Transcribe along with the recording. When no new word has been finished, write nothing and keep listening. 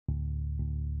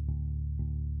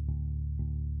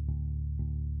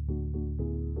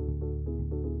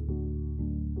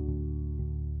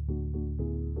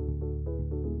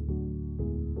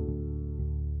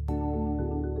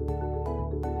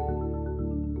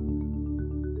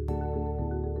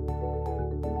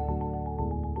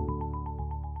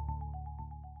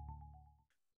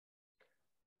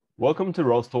Welcome to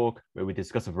Rose Talk, where we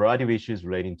discuss a variety of issues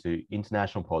relating to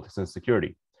international politics and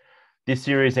security. This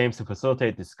series aims to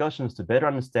facilitate discussions to better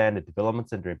understand the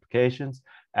developments and their implications,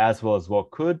 as well as what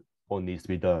could or needs to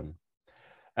be done.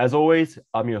 As always,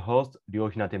 I'm your host, Ryo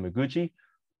Hinata-Yamaguchi,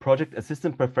 Project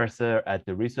Assistant Professor at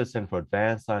the Research Center for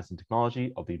Advanced Science and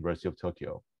Technology of the University of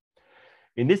Tokyo.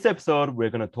 In this episode, we're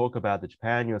going to talk about the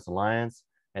Japan-US alliance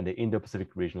and the Indo-Pacific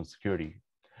regional security.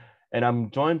 And I'm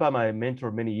joined by my mentor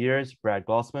of many years, Brad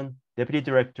Glosserman, Deputy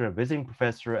Director and Visiting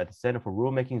Professor at the Center for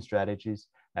Rulemaking Strategies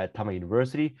at Tama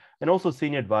University, and also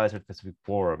Senior Advisor at Pacific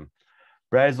Forum.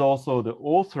 Brad is also the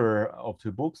author of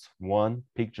two books, one,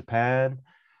 Peak Japan,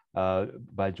 from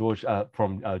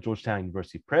Georgetown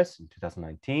University Press in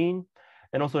 2019,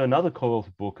 and also another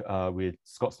co-authored book with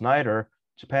Scott Snyder,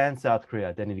 Japan-South Korea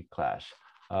Identity Clash,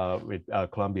 with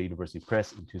Columbia University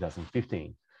Press in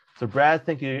 2015. So Brad,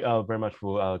 thank you very much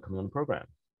for coming on the program.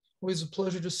 Always a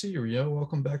pleasure to see you, Ryo.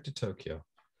 Welcome back to Tokyo.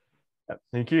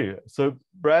 Thank you. So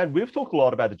Brad, we've talked a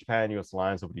lot about the Japan-US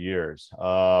alliance over the years.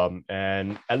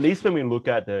 And at least when we look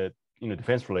at the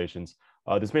defense relations,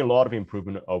 there's been a lot of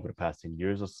improvement over the past 10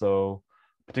 years or so,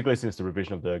 particularly since the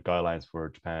revision of the guidelines for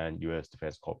Japan-US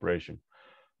defense cooperation.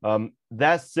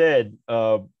 That said,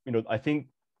 I think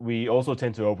we also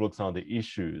tend to overlook some of the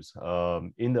issues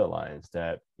in the alliance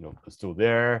that are still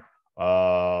there,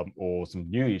 or some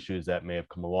new issues that may have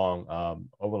come along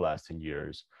over the last 10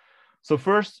 years. So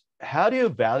first, how do you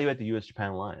evaluate the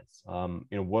US-Japan alliance?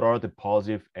 What are the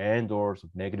positive and or some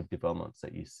negative developments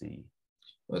that you see?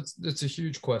 Well, it's a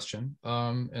huge question.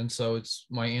 And so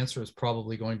my answer is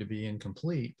probably going to be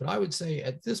incomplete, but I would say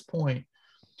at this point,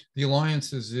 the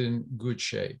alliance is in good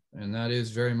shape, and that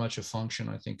is very much a function,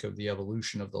 I think, of the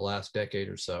evolution of the last decade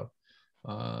or so.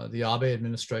 The Abe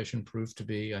administration proved to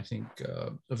be, I think,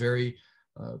 a very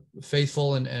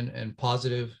faithful and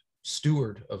positive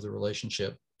steward of the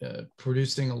relationship,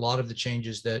 producing a lot of the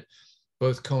changes that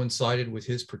both coincided with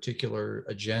his particular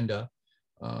agenda,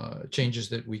 changes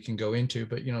that we can go into,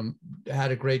 but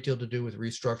had a great deal to do with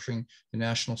restructuring the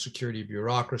national security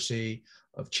bureaucracy,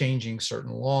 of changing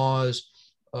certain laws,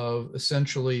 of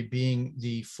essentially being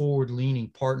the forward-leaning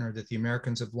partner that the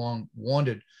Americans have long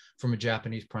wanted from a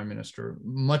Japanese prime minister,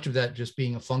 much of that just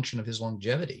being a function of his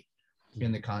longevity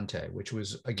in the Kante, which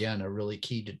was, again, a really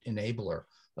key enabler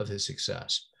of his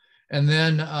success. And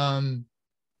then,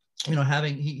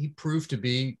 he proved to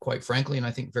be, quite frankly, and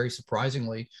I think very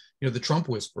surprisingly, the Trump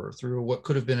whisperer through what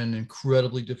could have been an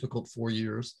incredibly difficult 4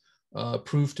 years,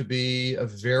 proved to be a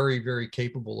very, very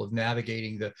capable of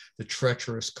navigating the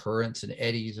treacherous currents and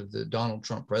eddies of the Donald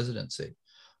Trump presidency,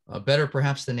 better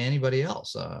perhaps than anybody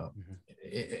else,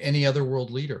 any other world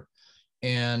leader.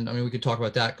 And I mean, we could talk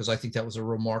about that because I think that was a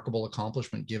remarkable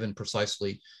accomplishment given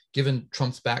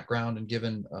Trump's background and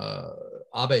given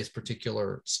Abe's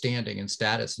particular standing and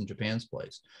status in Japan's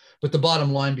place. But the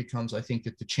bottom line becomes, I think,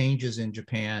 that the changes in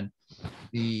Japan,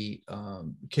 the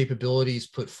capabilities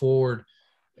put forward,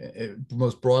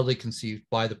 most broadly conceived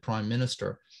by the prime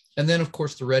minister, and then of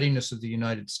course the readiness of the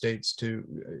United States to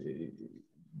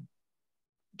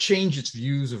change its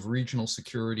views of regional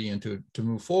security and to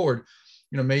move forward,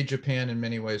 made Japan in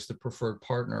many ways the preferred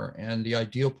partner and the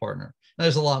ideal partner. And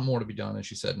there's a lot more to be done,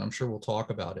 as you said, and I'm sure we'll talk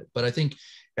about it. But I think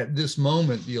at this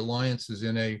moment, the alliance is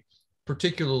in a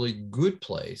particularly good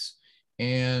place,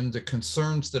 and the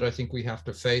concerns that I think we have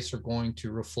to face are going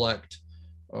to reflect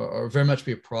or very much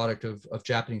be a product of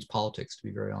Japanese politics, to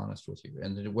be very honest with you,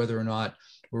 and whether or not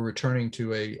we're returning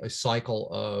to a cycle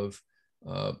of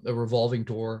a revolving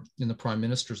door in the prime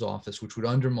minister's office, which would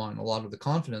undermine a lot of the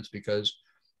confidence, because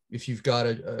if you've got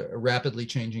a rapidly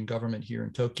changing government here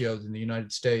in Tokyo, then the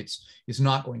United States is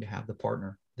not going to have the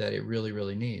partner that it really,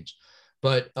 really needs.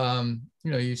 But,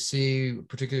 you see,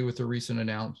 particularly with the recent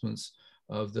announcements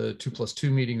of the 2+2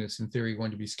 meeting that's in theory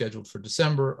going to be scheduled for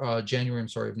January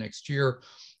of next year,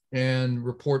 and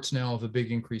reports now of a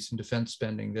big increase in defense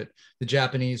spending, that the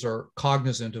Japanese are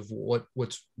cognizant of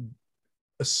what's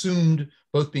assumed,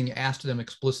 both being asked of them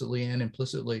explicitly and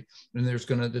implicitly, and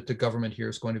that the government here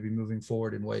is going to be moving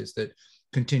forward in ways that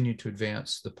continue to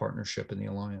advance the partnership and the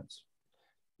alliance.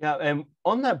 Yeah, and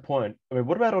on that point, I mean,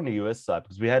 what about on the US side?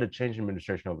 Because we had a change in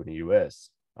administration over in the US.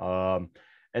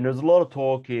 And there's a lot of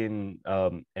talk and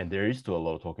there is still a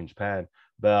lot of talk in Japan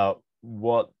about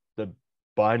what the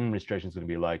Biden administration is going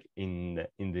to be like in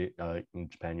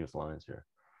Japan-US alliance here.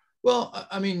 Well,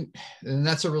 I mean, and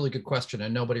that's a really good question,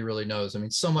 and nobody really knows. I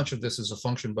mean, so much of this is a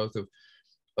function both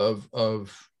of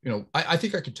I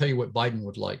think I could tell you what Biden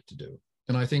would like to do,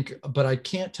 and I think, but I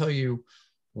can't tell you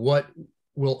what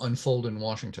will unfold in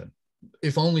Washington,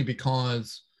 if only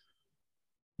because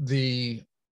the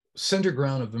center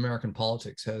ground of American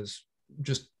politics has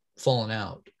just fallen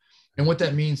out. And what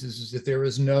that means is that there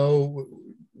is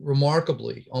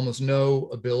remarkably, almost no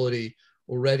ability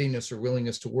or readiness or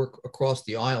willingness to work across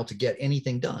the aisle to get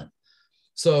anything done.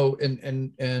 So,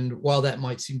 and while that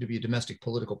might seem to be a domestic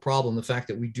political problem, the fact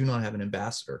that we do not have an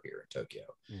ambassador here in Tokyo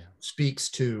speaks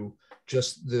to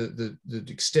just the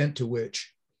extent to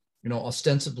which,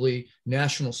 ostensibly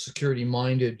national security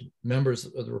minded members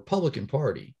of the Republican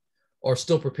Party are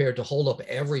still prepared to hold up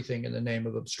everything in the name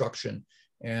of obstruction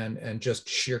and just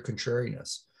sheer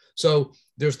contrariness. So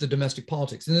there's the domestic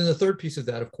politics. And then the third piece of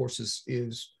that, of course,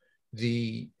 is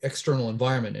the external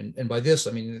environment. And by this,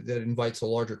 I mean, that invites a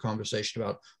larger conversation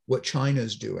about what China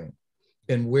is doing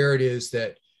and where it is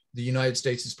that the United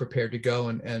States is prepared to go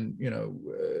and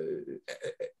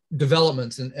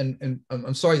developments. And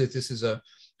I'm sorry that this is a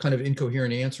kind of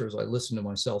incoherent answer as I listen to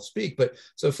myself speak. But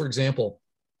so, for example,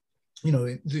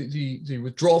 the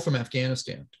withdrawal from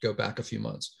Afghanistan, to go back a few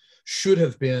months, should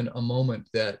have been a moment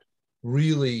that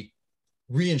really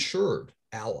reassured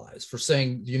allies for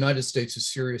saying the United States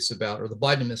is serious about, or the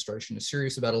Biden administration is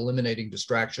serious about eliminating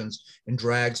distractions and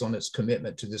drags on its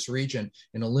commitment to this region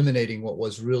and eliminating what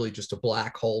was really just a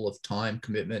black hole of time,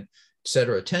 commitment, et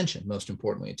cetera, attention, most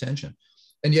importantly, attention.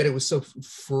 And yet it was so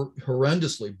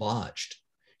horrendously botched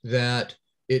that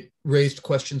it raised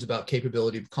questions about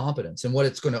capability of competence. And what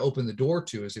it's going to open the door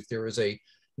to is if there is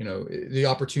the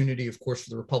opportunity, of course, for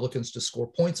the Republicans to score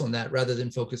points on that rather than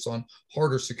focus on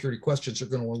harder security questions, they're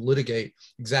going to litigate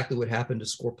exactly what happened to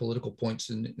score political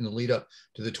points in the lead up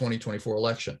to the 2024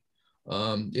 election.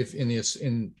 If in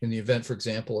the event, for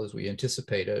example, as we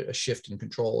anticipate a shift in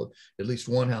control of at least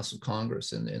one house of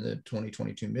Congress in the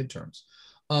 2022 midterms,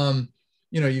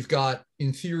 you've got,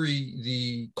 in theory,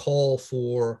 the call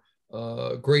for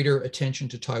greater attention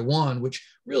to Taiwan, which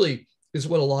really is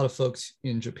what a lot of folks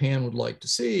in Japan would like to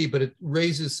see, but it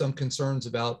raises some concerns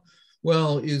about,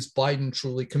 well, is Biden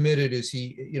truly committed? Is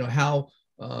he, how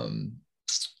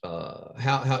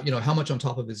much on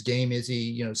top of his game is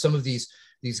he? Some of these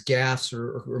gaffes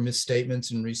or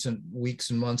misstatements in recent weeks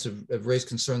and months have raised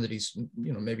concern that he's,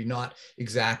 maybe not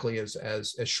exactly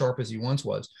as sharp as he once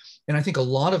was. And I think a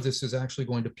lot of this is actually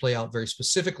going to play out very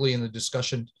specifically in the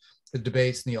discussion, the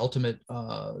debates, and the ultimate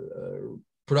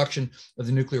production of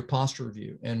the nuclear posture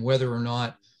review, and whether or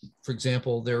not, for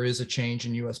example, there is a change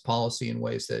in U.S. policy in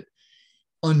ways that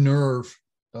unnerve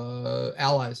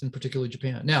allies, and particularly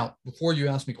Japan. Now, before you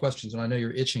ask me questions, and I know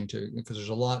you're itching to, because there's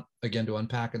a lot, again, to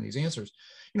unpack in these answers,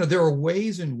 there are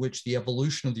ways in which the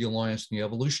evolution of the alliance and the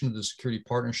evolution of the security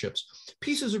partnerships,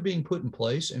 pieces are being put in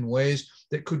place in ways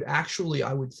that could actually,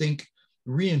 I would think,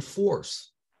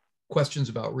 reinforce questions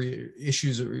about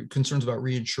issues or concerns about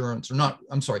reinsurance, or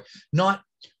not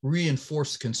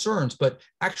reinforce concerns, but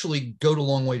actually go a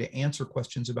long way to answer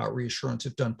questions about reassurance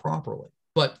if done properly.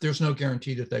 But there's no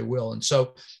guarantee that they will. And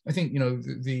so I think,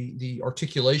 the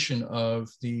articulation of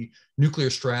the nuclear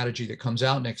strategy that comes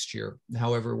out next year,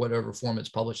 whatever form it's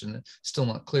published in, it's still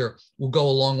not clear, will go a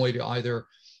long way to either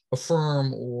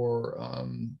affirm or,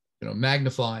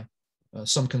 magnify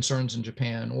some concerns in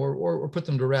Japan or put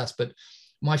them to rest. But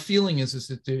my feeling is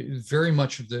that very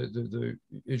much of the,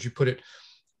 as you put it,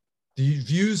 the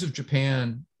views of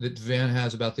Japan that Van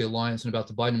has about the alliance and about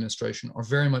the Biden administration are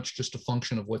very much just a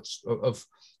function of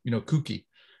kooky.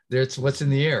 It's what's in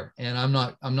the air, and I'm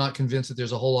not convinced that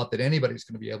there's a whole lot that anybody's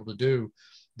going to be able to do.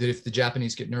 That if the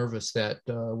Japanese get nervous, that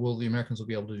the Americans will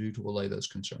be able to do to allay those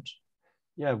concerns.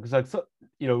 Yeah, because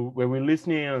when we're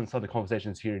listening on some of the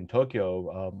conversations here in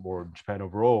Tokyo or Japan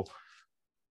overall,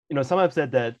 some have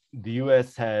said that the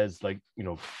U.S. has the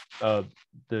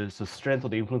strength or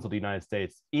the influence of the United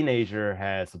States in Asia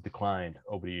has declined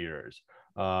over the years.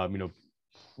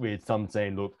 With some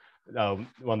saying, look, one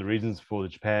of the reasons for the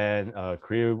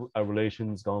Japan-Korea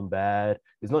relations gone bad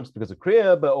is not just because of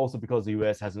Korea, but also because the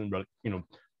U.S. hasn't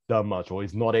done much, or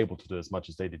is not able to do as much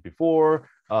as they did before,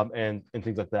 and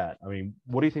things like that. I mean,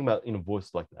 what do you think about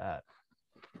voices like that?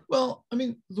 Well, I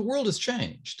mean, the world has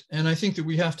changed. And I think that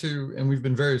we have to, and we've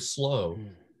been very slow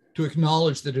to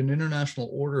acknowledge that an international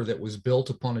order that was built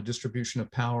upon a distribution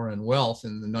of power and wealth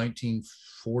in the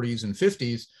 1940s and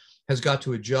 50s has got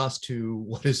to adjust to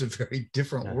what is a very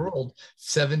different world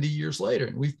 70 years later.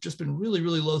 And we've just been really,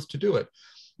 really loath to do it.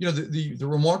 The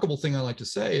remarkable thing I like to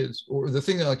say is, or the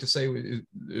thing I like to say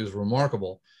is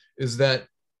remarkable, is that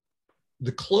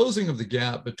the closing of the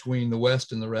gap between the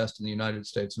West and the rest and the United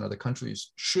States and other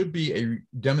countries should be a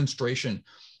demonstration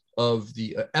of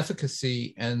the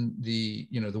efficacy and the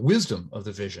wisdom of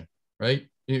the vision, right?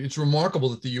 It's remarkable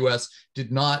that the US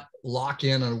did not lock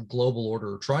in a global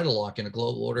order or try to lock in a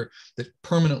global order that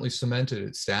permanently cemented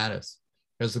its status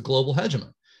as the global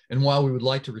hegemon. And while we would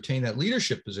like to retain that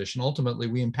leadership position, ultimately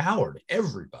we empowered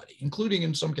everybody, including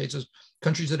in some cases,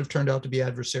 countries that have turned out to be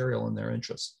adversarial in their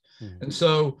interests. Mm-hmm. And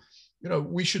so,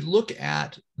 we should look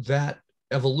at that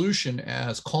evolution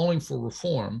as calling for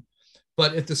reform,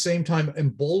 but at the same time,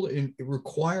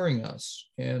 requiring us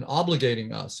and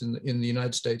obligating us in the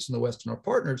United States and the West and our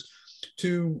partners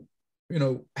to,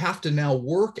 have to now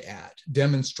work at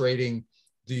demonstrating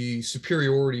the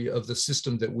superiority of the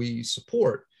system that we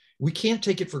support. We can't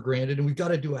take it for granted, and we've got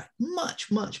to do a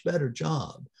much, much better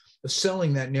job of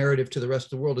selling that narrative to the rest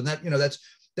of the world. And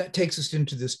that takes us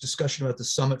into this discussion about the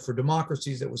Summit for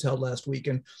Democracies that was held last week,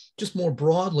 and just more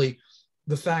broadly,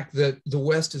 the fact that the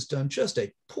West has done just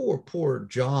a poor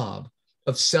job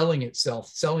of selling itself,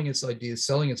 selling its ideas,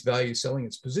 selling its values, selling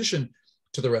its position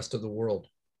to the rest of the world.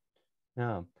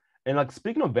 Yeah, and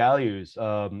speaking of values,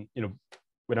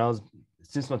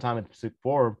 since my time at the Pacific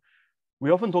Forum, we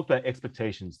often talk about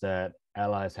expectations that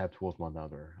allies have towards one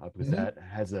another, because that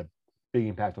has a big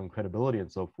impact on credibility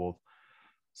and so forth.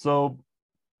 So,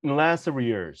 in the last several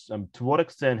years, to what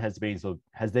extent has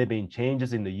there been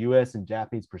changes in the U.S. and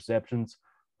Japanese perceptions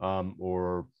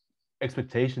or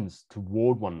expectations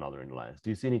toward one another in the last? Do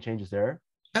you see any changes there?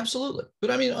 Absolutely, but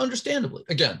understandably.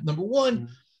 Again, number one,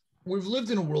 we've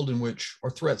lived in a world in which our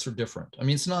threats are different.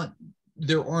 It's not.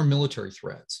 There are military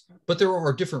threats, but there are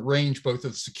a different range, both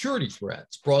of security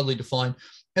threats, broadly defined,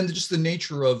 and just the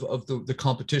nature of the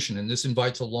competition. And this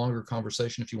invites a longer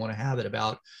conversation, if you want to have it,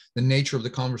 about the nature of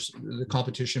the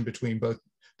competition between both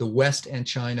the West and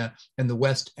China, and the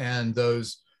West and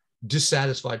those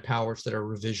dissatisfied powers that are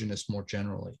revisionist more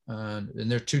generally. And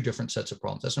they're two different sets of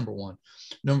problems. That's number one.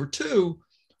 Number two,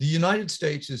 the United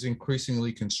States is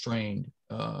increasingly constrained,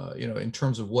 in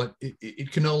terms of what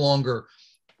it can no longer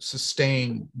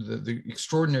sustain the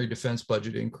extraordinary defense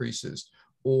budget increases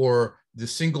or the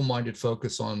single-minded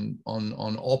focus on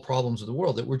all problems of the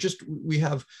world, that we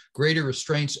have greater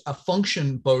restraints, a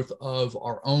function both of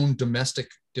our own domestic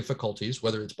difficulties,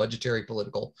 whether it's budgetary,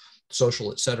 political,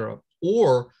 social, et cetera,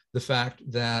 or the fact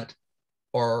that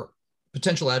our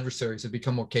potential adversaries have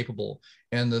become more capable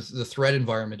and the threat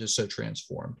environment is so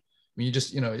transformed.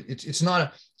 It's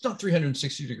not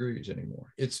 360 degrees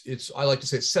anymore. I like to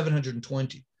say it's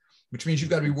 720. Which means you've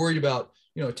got to be worried about,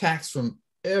 attacks from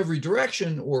every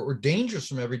direction or dangers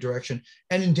from every direction,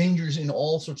 and in dangers in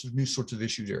all sorts of new sorts of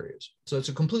issues areas. So it's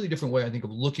a completely different way, I think,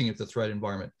 of looking at the threat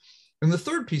environment. And the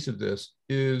third piece of this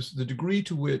is the degree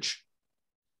to which,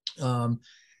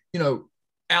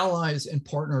 allies and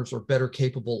partners are better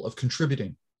capable of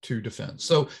contributing to defense.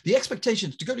 So the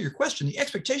expectations, to go to your question, the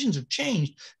expectations have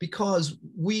changed because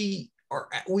we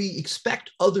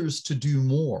expect others to do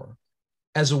more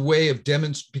as a way of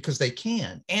because they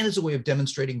can, and as a way of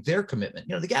demonstrating their commitment.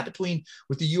 The gap between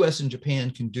what the US and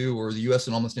Japan can do, or the US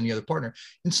and almost any other partner,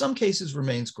 in some cases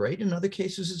remains great, in other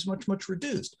cases it's much, much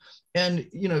reduced. And,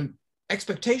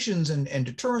 expectations and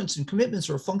deterrence and commitments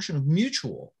are a function of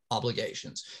mutual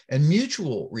obligations and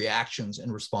mutual reactions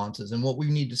and responses. And what we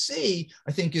need to see,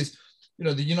 I think, is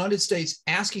the United States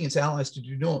asking its allies to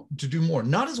do more,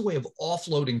 not as a way of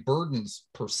offloading burdens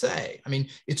per se.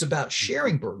 It's about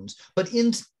sharing burdens, but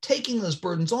in taking those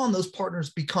burdens on, those partners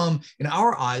become, in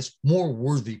our eyes, more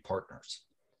worthy partners.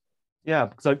 Yeah,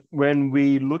 so when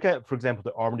we look at, for example,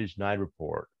 the Armitage 9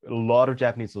 report, a lot of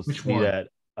Japanese will see that,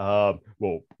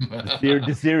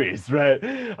 the series,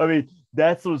 right?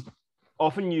 That's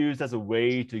often used as a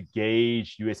way to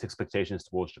gauge U.S. expectations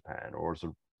towards Japan, or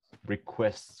sort of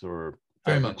requests or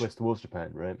requests towards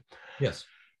Japan, right? Yes.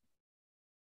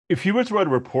 If you were to write a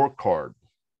report card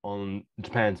on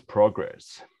Japan's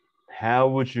progress, how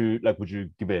would you would you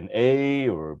give it an A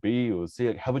or a B or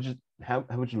C? How would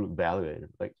you evaluate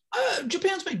it?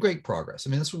 Japan's made great progress.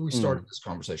 That's where we started this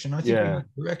conversation. I think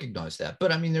we recognize that.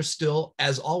 But there's still,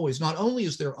 as always, not only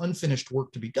is there unfinished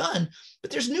work to be done,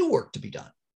 but there's new work to be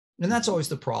done. And that's always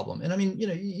the problem. And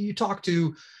you talk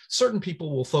to certain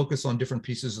people, will focus on different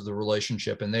pieces of the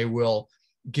relationship, and they will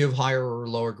give higher or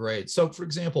lower grades. So, for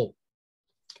example,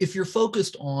 if you're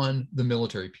focused on the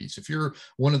military piece, if you're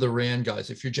one of the RAND guys,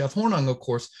 if you're Jeff Hornung, of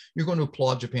course, you're going to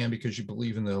applaud Japan because you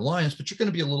believe in the alliance, but you're going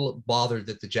to be a little bothered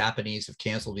that the Japanese have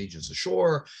canceled Aegis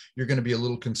Ashore. You're going to be a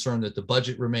little concerned that the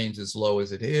budget remains as low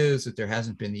as it is, that there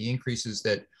hasn't been the increases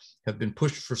that have been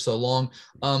pushed for so long.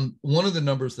 One of the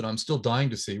numbers that I'm still dying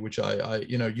to see, which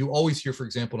you always hear, for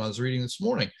example, and I was reading this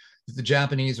morning, that the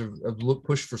Japanese have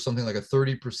pushed for something like a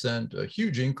 30%, a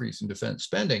huge increase in defense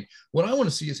spending. What I want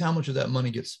to see is how much of that money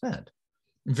gets spent.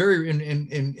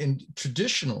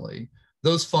 Traditionally,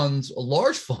 those funds, a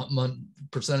large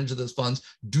percentage of those funds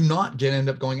do not end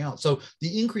up going out. So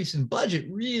the increase in budget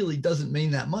really doesn't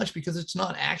mean that much because it's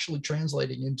not actually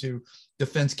translating into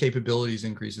defense capabilities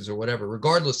increases or whatever,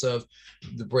 regardless of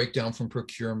the breakdown from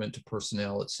procurement to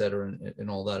personnel, et cetera, and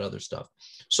all that other stuff.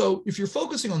 So if you're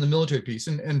focusing on the military piece,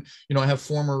 and I have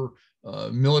former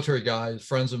military guys,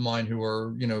 friends of mine who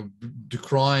are,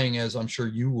 decrying, as I'm sure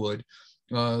you would,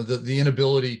 the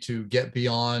inability to get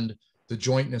beyond the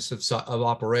jointness of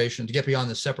operation, to get beyond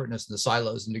the separateness and the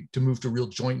silos, and to move to real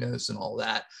jointness and all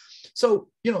that. So,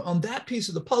 on that piece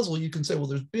of the puzzle, you can say, well,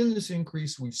 there's been this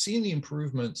increase. We've seen the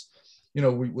improvements. We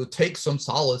will take some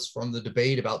solace from the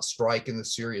debate about strike and the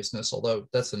seriousness, although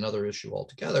that's another issue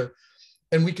altogether.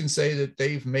 And we can say that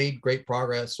they've made great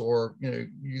progress, or,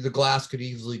 the glass could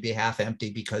easily be half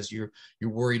empty because you're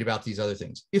worried about these other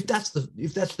things. If that's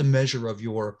the measure of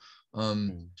your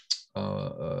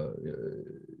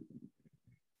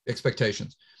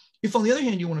expectations. If, on the other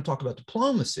hand, you want to talk about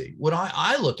diplomacy, what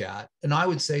I look at, and I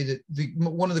would say that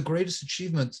one of the greatest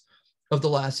achievements of the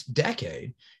last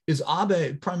decade is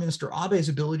Prime Minister Abe's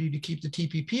ability to keep the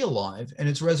TPP alive and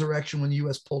its resurrection when the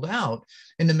U.S. pulled out,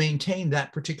 and to maintain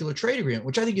that particular trade agreement,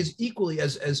 which I think is equally,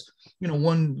 as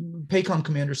one PACOM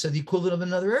commander said, the equivalent of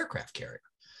another aircraft carrier.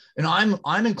 And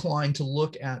I'm inclined to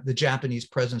look at the Japanese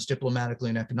presence diplomatically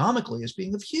and economically as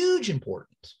being of huge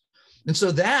importance. And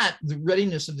so the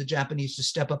readiness of the Japanese to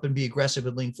step up and be aggressive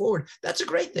and lean forward, that's a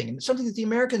great thing. And it's something that the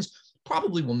Americans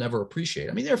probably will never appreciate.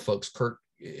 I mean, there are folks, Kurt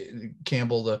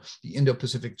Campbell, the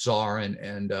Indo-Pacific czar,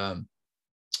 and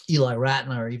Eli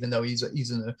Ratner, even though he's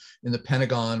in the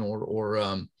Pentagon, or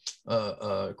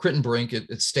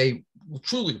Crittenbrink at State, will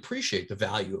truly appreciate the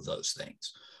value of those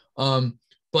things.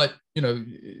 But,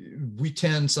 we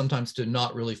tend sometimes to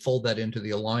not really fold that into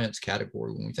the alliance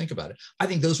category when we think about it. I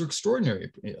think those are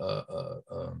extraordinary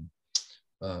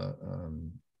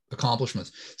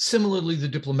accomplishments. Similarly, the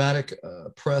diplomatic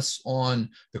press on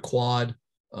the Quad,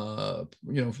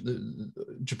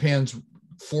 Japan's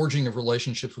forging of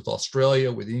relationships with Australia,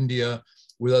 with India,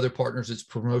 with other partners, its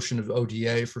promotion of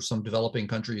ODA for some developing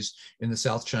countries in the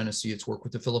South China Sea, its work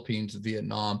with the Philippines,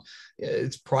 Vietnam,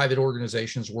 its private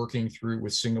organizations working through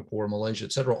with Singapore, Malaysia,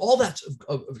 et cetera. All that's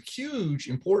of huge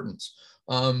importance.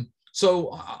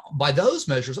 So by those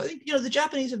measures, I think, the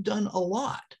Japanese have done a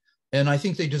lot, and I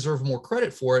think they deserve more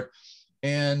credit for it.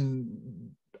 And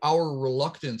our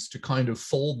reluctance to kind of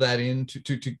fold that into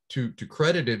to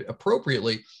credit it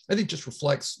appropriately, I think, just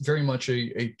reflects very much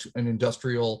an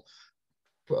industrial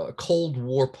Cold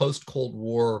War, post-Cold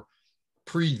War,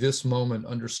 pre this moment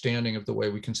understanding of the way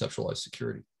we conceptualize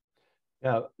security.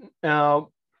 Yeah.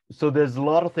 Now, so there's a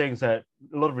lot of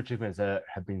achievements that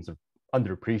have been sort of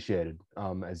underappreciated,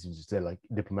 as you just said, like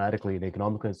diplomatically and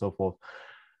economically and so forth.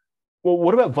 Well,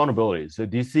 what about vulnerabilities? So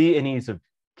do you see any sort of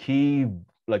key,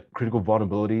 like, critical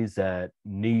vulnerabilities that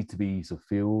need to be sort of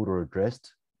filled or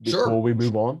addressed before we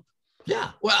move on?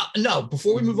 Yeah. Well, no.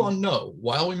 Before we move on, no.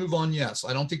 While we move on, yes.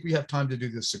 I don't think we have time to do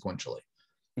this sequentially.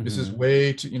 This is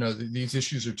way too, these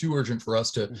issues are too urgent for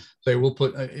us to say, we'll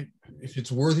put, if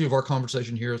it's worthy of our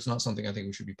conversation here, it's not something I think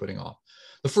we should be putting off.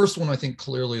 The first one, I think,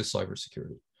 clearly is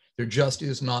cybersecurity. There just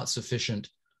is not sufficient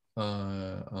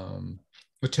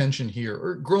attention here,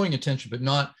 or growing attention, but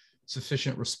not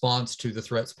sufficient response to the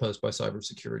threats posed by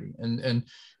cybersecurity. And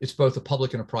it's both a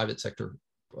public and a private sector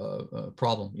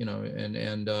problem,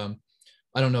 and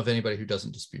I don't know of anybody who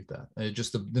doesn't dispute that.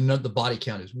 Just the body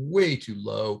count is way too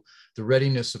low. The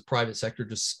readiness of private sector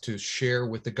just to share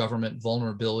with the government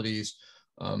vulnerabilities,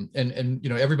 and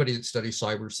everybody that studies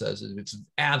cyber says it's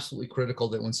absolutely critical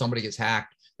that when somebody gets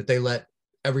hacked, that they let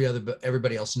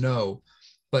everybody else know.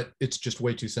 But it's just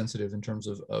way too sensitive in terms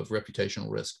of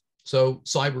reputational risk. So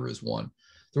cyber is one.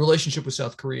 The relationship with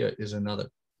South Korea is another.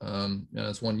 And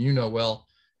it's one well,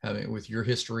 having with your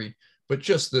history. But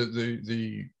just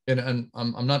and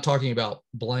I'm not talking about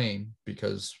blame,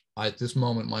 because at this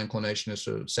moment my inclination is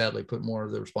to sadly put more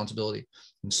of the responsibility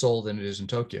in Seoul than it is in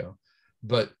Tokyo.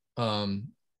 But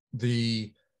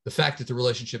the fact that the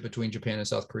relationship between Japan and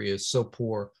South Korea is so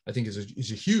poor, I think is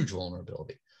a huge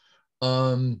vulnerability.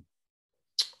 Those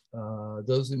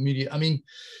immediate,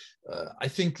 I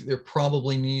think there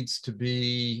probably needs to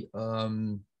be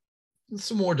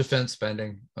some more defense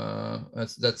spending.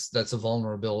 That's a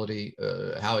vulnerability.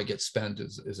 How it gets spent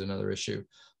is another issue.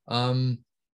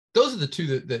 Those are the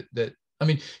two that I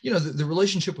mean, the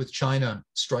relationship with China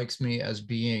strikes me as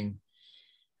being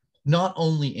not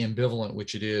only ambivalent,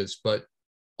 which it is, but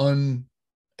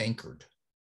unanchored.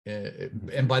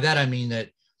 And by that, I mean that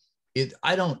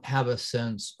I don't have a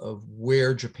sense of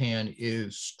where Japan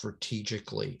is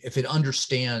strategically, if it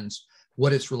understands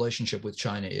what its relationship with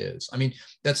China is. I mean,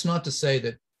 that's not to say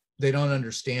that they don't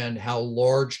understand how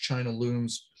large China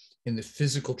looms in the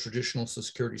physical traditional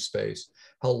security space,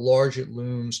 how large it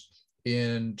looms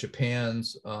in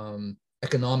Japan's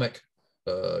economic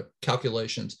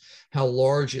calculations, how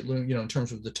large it looms, in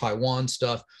terms of the Taiwan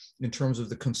stuff, in terms of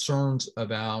the concerns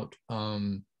about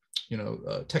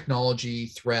technology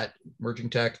threat, emerging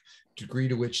tech, degree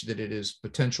to which that it is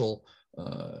potential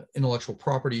intellectual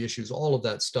property issues, all of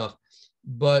that stuff.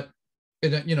 But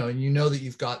that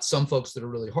you've got some folks that are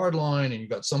really hardline, and you've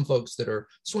got some folks that are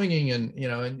swinging, and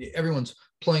and everyone's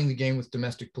playing the game with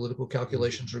domestic political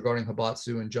calculations regarding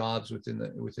Habatsu and jobs within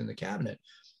the cabinet.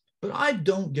 But I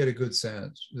don't get a good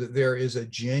sense that there is a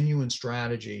genuine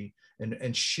strategy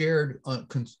and shared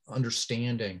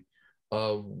understanding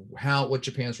of what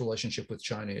Japan's relationship with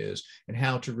China is, and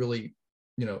how to really,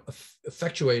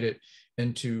 effectuate it,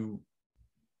 and to,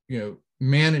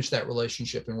 manage that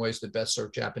relationship in ways that best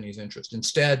serve Japanese interest.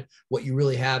 Instead, what you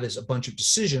really have is a bunch of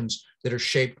decisions that are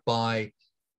shaped by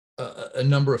a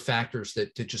number of factors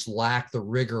that just lack the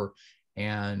rigor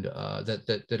and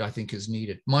that I think is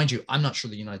needed. Mind you, I'm not sure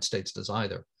the United States does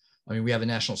either. I mean, we have a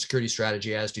national security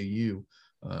strategy, as do you.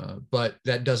 But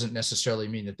that doesn't necessarily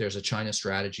mean that there's a China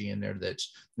strategy in there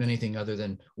that's anything other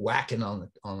than whacking on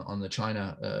the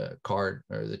China card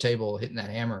or the table, hitting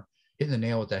the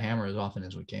nail with that hammer as often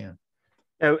as we can.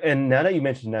 And now that you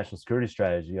mentioned national security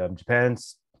strategy,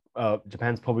 Japan's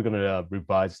probably going to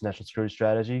revise its national security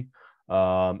strategy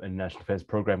and national defense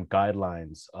program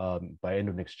guidelines by end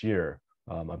of next year,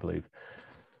 I believe.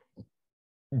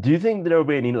 Do you think there will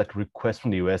be any requests from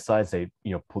the U.S. side, say,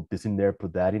 put this in there,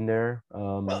 put that in there?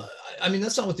 Well, I mean,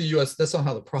 that's not what the U.S. That's not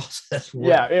how the process works.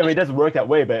 Yeah, I mean, it doesn't work that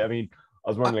way. But I mean, I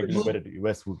was wondering whether the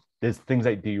U.S. there's things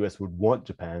like the U.S. would want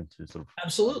Japan to sort of.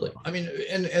 Absolutely. I mean,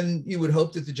 and you would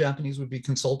hope that the Japanese would be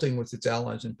consulting with its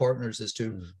allies and partners as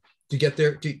to get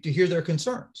to hear their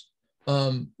concerns.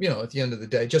 At the end of the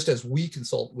day, just as we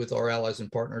consult with our allies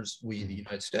and partners, the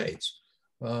United States,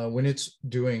 when it's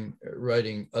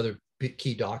writing other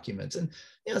key documents. And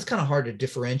it's kind of hard to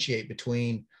differentiate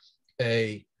between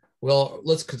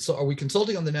let's consult. Are we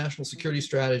consulting on the national security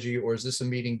strategy, or is this a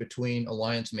meeting between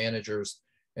alliance managers?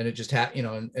 And it just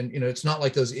it's not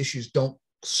like those issues don't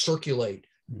circulate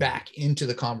back into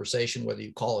the conversation, whether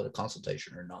you call it a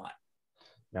consultation or not.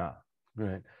 Yeah,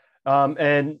 right.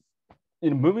 And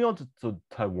moving on to the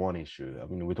Taiwan issue. I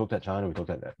mean, we talked about China, we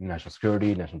talked about national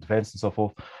security, national defense, and so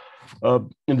forth.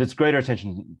 And there's greater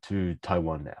attention to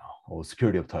Taiwan now, or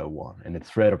security of Taiwan, and the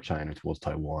threat of China towards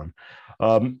Taiwan.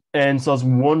 And so I was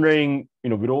wondering,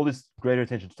 with all this greater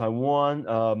attention to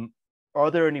Taiwan, are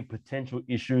there any potential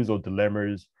issues or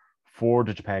dilemmas for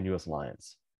the Japan-U.S.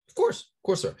 alliance? Of course,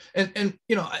 sir. And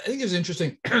I think there's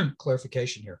interesting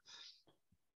clarification here.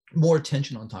 More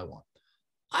attention on Taiwan.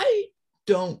 I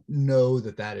don't know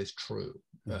that is true.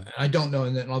 I don't know,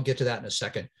 and then I'll get to that in a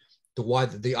second.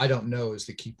 The I don't know is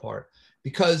the key part,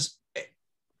 because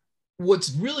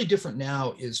what's really different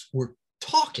now is we're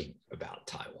talking about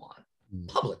Taiwan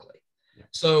publicly. Yeah.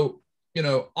 So,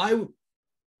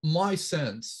 my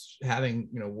sense, having,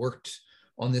 worked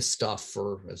on this stuff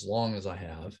for as long as I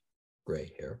have,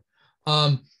 gray hair,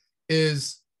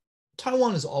 is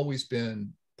Taiwan has always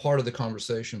been part of the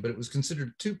conversation, but it was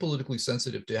considered too politically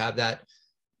sensitive to have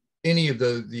any of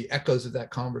the echoes of that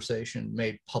conversation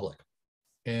made public.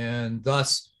 And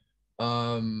thus,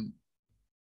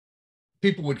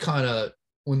 people would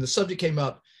when the subject came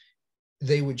up,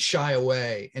 they would shy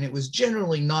away. And it was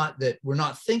generally not that we're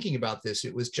not thinking about this.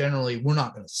 It was generally, we're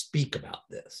not going to speak about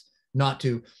this, not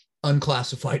to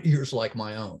unclassified ears like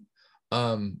my own.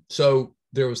 So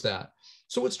there was that.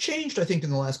 So what's changed, I think,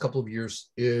 in the last couple of years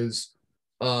is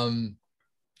a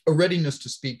readiness to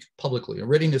speak publicly, a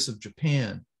readiness of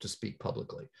Japan to speak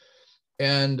publicly.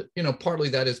 And, partly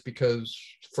that is because,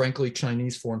 frankly,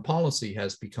 Chinese foreign policy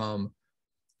has become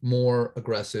more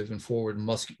aggressive and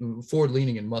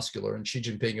forward-leaning and muscular. And Xi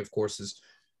Jinping, of course, has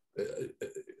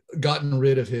gotten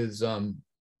rid of his the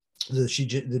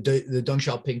Deng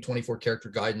Xiaoping 24-character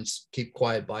guidance: keep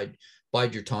quiet,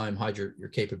 bide your time, hide your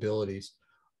capabilities.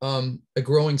 A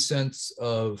growing sense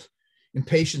of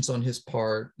impatience on his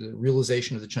part, the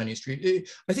realization of the Chinese street.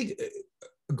 I think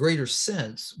a greater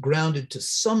sense, grounded to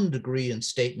some degree in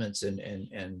statements and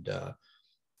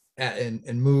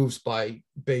moves by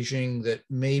Beijing, that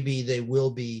maybe they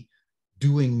will be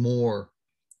doing more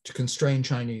to constrain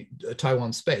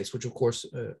Taiwan space, which of course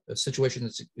a situation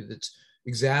that's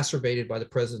exacerbated by the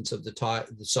presence of the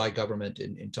Tsai government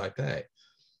in Taipei.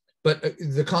 But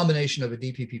the combination of a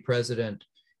DPP president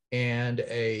and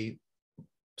a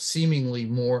seemingly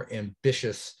more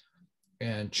ambitious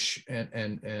and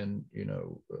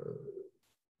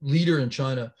leader in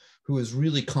China who is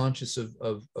really conscious of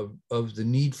the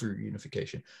need for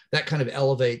unification, that kind of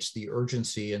elevates the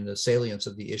urgency and the salience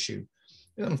of the issue.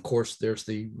 And of course, there's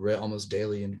the almost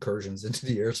daily incursions into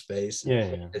the airspace,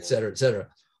 et cetera, et cetera.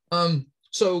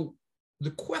 So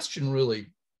the question really,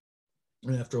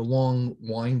 and after a long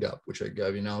wind up, which I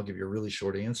gave you now, I'll give you a really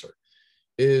short answer,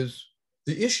 is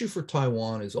the issue for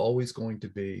Taiwan is always going to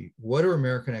be, what are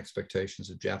American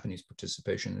expectations of Japanese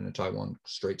participation in a Taiwan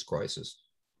Straits crisis?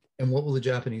 And what will the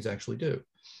Japanese actually do?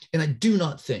 And I do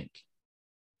not think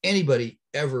anybody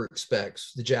ever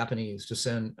expects the Japanese to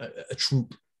send a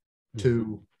troop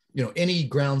to, any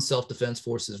ground self-defense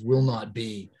forces will not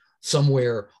be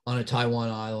somewhere on a Taiwan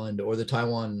island or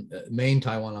the main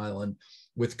Taiwan island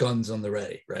with guns on the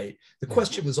ready, right? The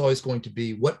question was always going to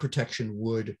be, what protection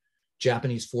would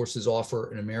Japanese forces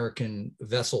offer an American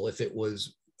vessel if it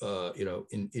was,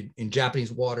 in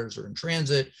Japanese waters or in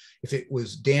transit? If it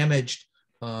was damaged,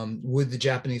 would the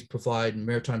Japanese provide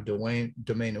maritime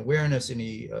domain awareness,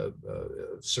 any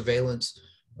surveillance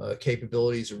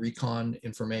capabilities or recon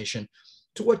information?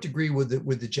 To what degree would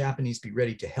the Japanese be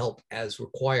ready to help as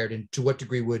required? And to what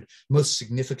degree would, most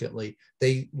significantly,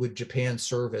 would Japan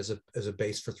serve as a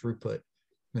base for throughput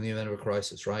in the event of a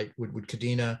crisis, right? Would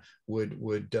Kadena, would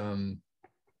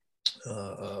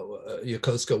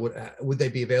Yokosuka, would they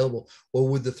be available? Or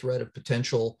would the threat of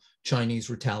potential Chinese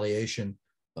retaliation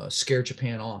scare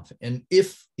Japan off? And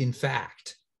if, in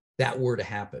fact, that were to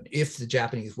happen, if the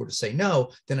Japanese were to say no,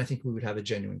 then I think we would have a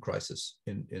genuine crisis,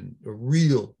 in a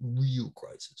real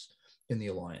crisis in the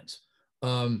alliance.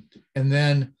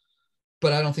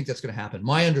 But I don't think that's going to happen.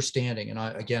 My understanding, and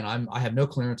I have no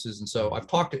clearances, and so I've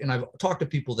talked to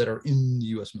people that are in the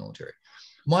U.S. military.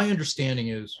 My understanding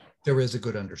is there is a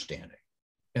good understanding,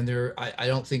 and I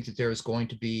don't think that there is going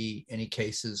to be any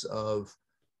cases of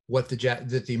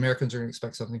that the Americans are going to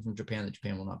expect something from Japan that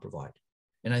Japan will not provide.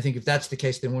 And I think if that's the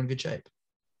case, then we're in good shape.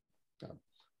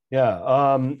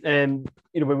 Yeah. And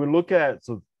when we look at,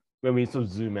 when we sort of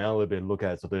zoom out a little bit and look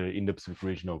at the Indo-Pacific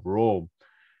region overall,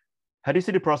 how do you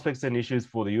see the prospects and issues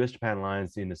for the US-Japan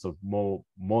alliance in a sort of more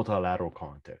multilateral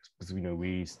context? Because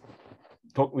we just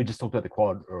talked about the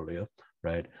Quad earlier,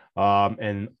 right?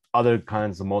 And other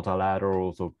kinds of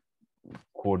multilateral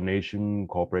cooperation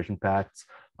pacts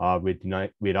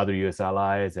with other US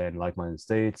allies and like-minded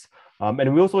states.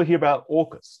 And we also hear about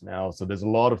AUKUS now. So there's a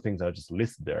lot of things that are just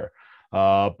listed there.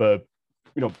 But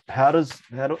how do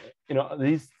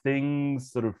these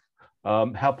things sort of,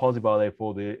 how positive are they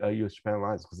for the US-Japan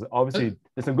alliance? Because obviously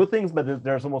there's some good things, but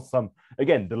there's almost some,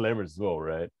 again, dilemmas as well,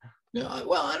 right? Yeah,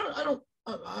 well,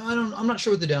 I'm not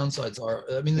sure what the downsides are.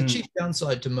 I mean, the chief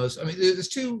downside to most, there's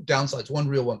two downsides, one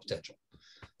real, one potential.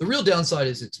 The real downside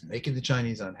is it's making the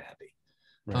Chinese unhappy.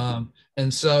 Right.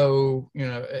 And so,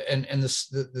 and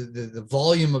the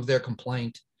volume of their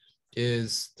complaint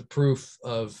is the proof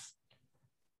of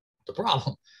the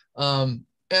problem.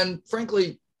 And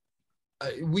frankly,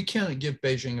 we can't give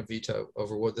Beijing a veto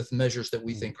over what the measures that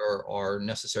we think are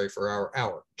necessary for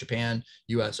our Japan,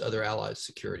 US, other allies'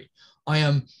 security.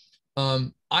 I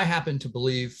happen to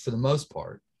believe, for the most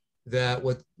part, that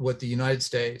what the United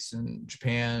States and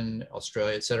Japan,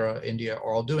 Australia, et cetera, India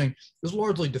are all doing is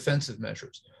largely defensive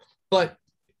measures. But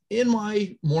in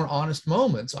my more honest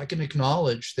moments, I can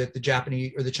acknowledge that the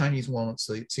Japanese or the Chinese won't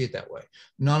see it that way,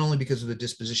 not only because of the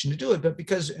disposition to do it, but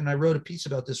because, and I wrote a piece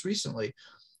about this recently,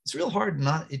 it's real hard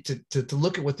not to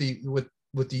look at what the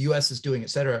US is doing,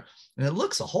 et cetera, and it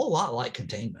looks a whole lot like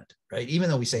containment, right? Even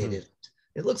though we say it isn't.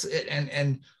 It looks,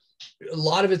 and a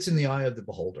lot of it's in the eye of the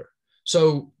beholder.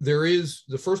 So there is,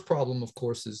 the first problem, of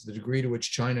course, is the degree to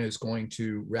which China is going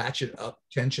to ratchet up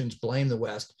tensions, blame the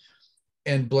West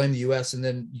and blame the US, and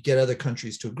then you get other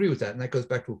countries to agree with that. And that goes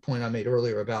back to a point I made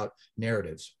earlier about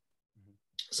narratives.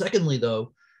 Secondly,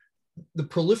 though, the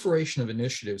proliferation of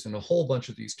initiatives in a whole bunch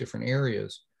of these different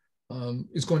areas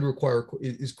is going to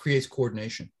creates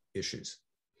coordination issues.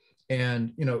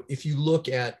 And, if you look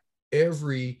at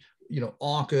every,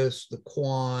 AUKUS, the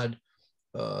Quad,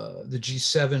 the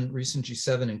G7, recent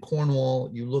G7 in Cornwall,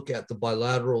 you look at the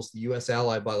bilaterals, the US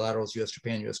ally bilaterals, US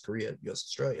Japan, US Korea, US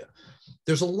Australia.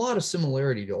 There's a lot of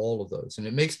similarity to all of those. And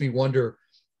it makes me wonder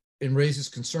and raises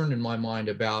concern in my mind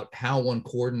about how one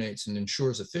coordinates and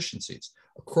ensures efficiencies.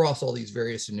 across all these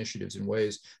various initiatives in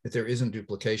ways that there isn't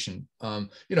duplication.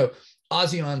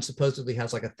 ASEAN supposedly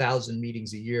has like 1,000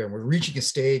 meetings a year, and we're reaching a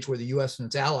stage where the US and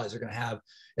its allies are going to have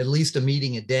at least a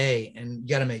meeting a day, and you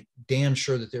got to make damn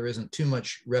sure that there isn't too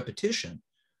much repetition.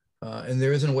 And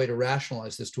there isn't a way to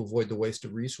rationalize this to avoid the waste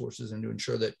of resources and to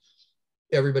ensure that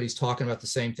everybody's talking about the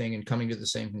same thing and coming to the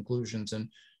same conclusions and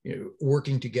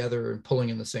working together and pulling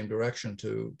in the same direction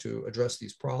to address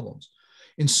these problems.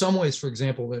 In some ways, for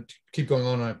example, to keep going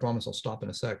on, and I promise I'll stop in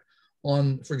a sec.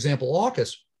 For example,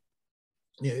 AUKUS,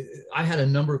 I had a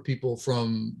number of people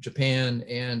from Japan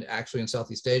and actually in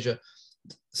Southeast Asia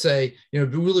say, it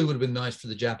really would have been nice for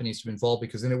the Japanese to be involved,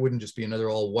 because then it wouldn't just be another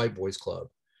all white boys club.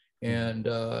 And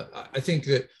I think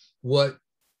that what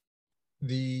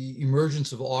the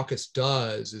emergence of AUKUS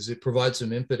does is it provides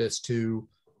some impetus to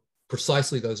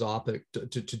precisely those optics,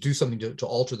 to do something to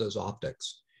alter those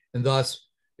optics. And thus,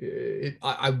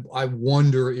 I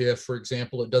wonder if, for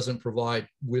example, it doesn't provide,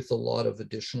 with a lot of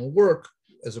additional work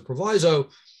as a proviso,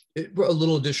 a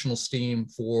little additional steam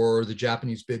for the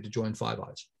Japanese bid to join Five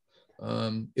Eyes.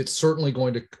 It's certainly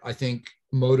going to, I think,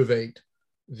 motivate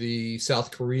the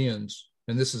South Koreans,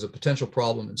 and this is a potential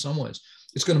problem in some ways.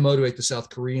 It's going to motivate the South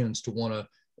Koreans to want to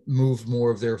move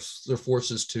more of their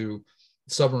forces to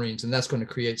submarines, and that's going to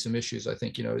create some issues. I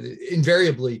think,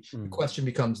 invariably the question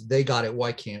becomes, they got it,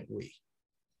 why can't we?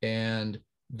 And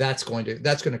that's going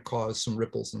to cause some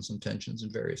ripples and some tensions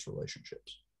in various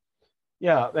relationships.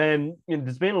 Yeah, and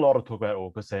there's been a lot of talk about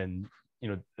AUKUS, and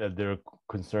there are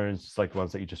concerns just like the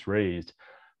ones that you just raised.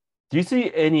 Do you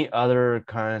see any other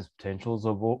kinds of potentials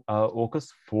of AUKUS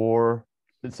for,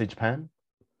 let's say, Japan?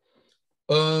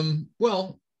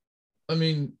 Well, I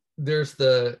mean, there's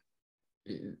the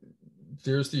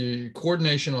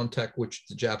coordination on tech, which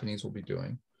the Japanese will be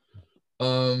doing.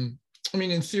 I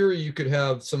mean, in theory, you could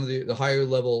have some of the higher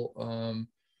level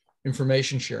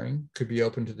information sharing could be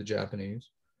open to the Japanese.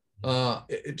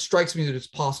 It strikes me that it's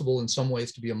possible in some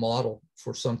ways to be a model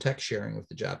for some tech sharing with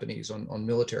the Japanese on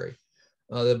military.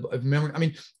 I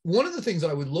mean, one of the things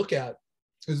I would look at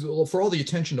is, for all the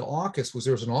attention to AUKUS,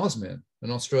 there was an AUSMIN,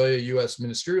 an Australia-US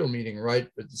ministerial meeting right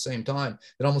at the same time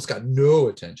that almost got no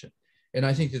attention. And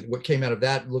I think that what came out of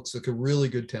that looks like a really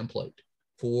good template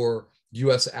for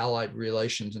US allied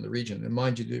relations in the region. And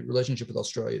mind you, the relationship with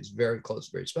Australia is very close,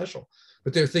 very special.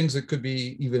 But there are things that could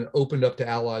be even opened up to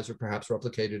allies or perhaps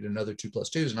replicated in other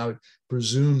 2+2s. And I would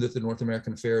presume that the North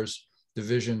American Affairs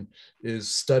Division is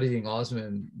studying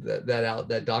AUSMIN,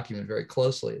 that document, very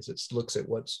closely as it looks at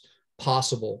what's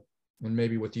possible and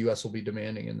maybe what the US will be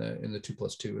demanding in the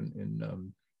 2+2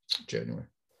 in January.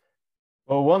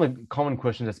 Well, one of the common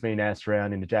questions that's being asked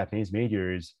around in the Japanese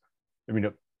media is,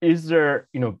 is there,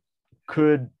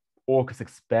 could AUKUS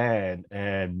expand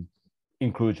and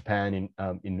include Japan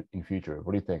in future?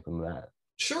 What do you think on that?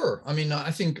 Sure. I mean,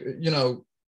 I think,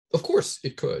 of course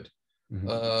it could.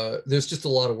 There's just a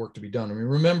lot of work to be done. I mean,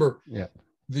 remember,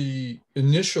 the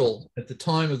initial, at the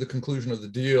time of the conclusion of the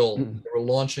deal, they were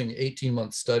launching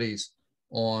 18-month studies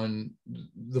on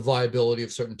the viability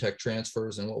of certain tech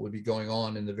transfers and what would be going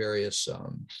on in the various,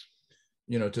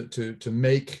 to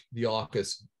make the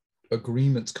AUKUS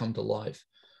agreements come to life.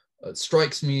 It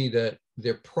strikes me that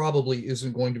there probably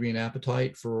isn't going to be an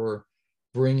appetite for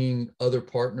bringing other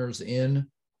partners in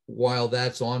while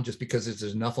that's on, just because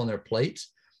there's enough on their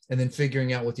plates, and then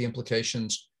figuring out what the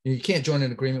implications. You can't join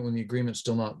an agreement when the agreement's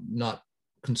still not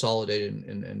consolidated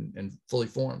and fully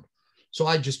formed. So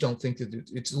I just don't think that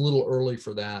it's a little early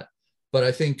for that. But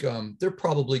I think there are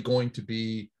probably going to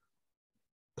be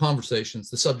conversations.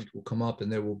 The subject will come up,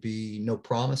 and there will be no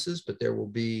promises, but there will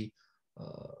be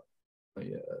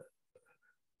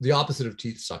the opposite of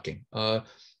teeth sucking.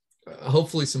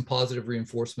 Hopefully some positive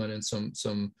reinforcement and some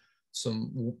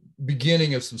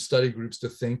beginning of some study groups to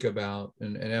think about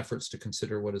and efforts to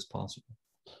consider what is possible.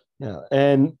 Yeah,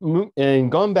 and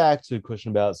going back to the question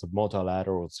about some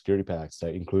multilateral security pacts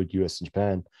that include US and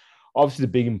Japan, obviously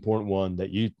the big important one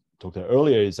that you talked about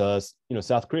earlier is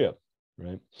South Korea,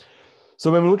 right?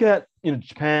 So when we look at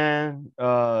Japan,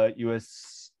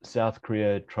 US, South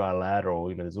Korea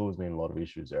trilateral, there's always been a lot of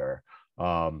issues there.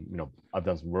 I've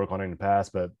done some work on it in the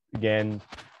past, but again,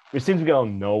 it seems to go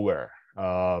nowhere.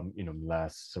 In the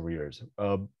last several years.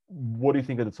 What do you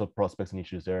think of the sort of prospects and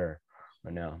issues there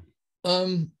right now?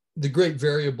 The great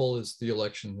variable is the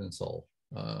election in Seoul,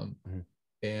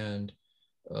 and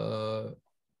I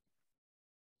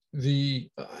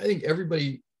think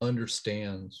everybody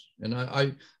understands. And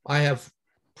I have,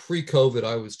 pre-COVID,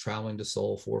 I was traveling to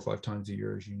Seoul 4 or 5 times a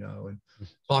year, as you know, and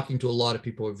talking to a lot of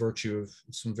people by virtue of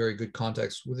some very good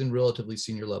contacts within relatively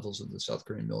senior levels of the South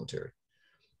Korean military.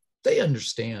 They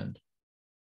understand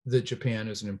that Japan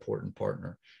is an important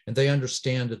partner. And they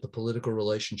understand that the political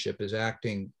relationship is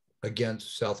acting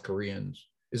against South Koreans,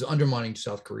 is undermining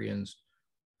South Koreans'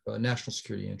 national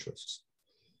security interests.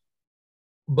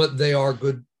 But they are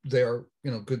good, good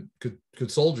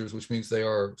soldiers, which means they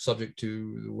are subject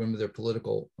to the whim of their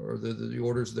political, or the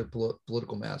orders of their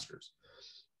political masters.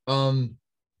 I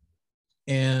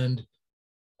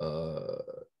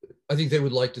think they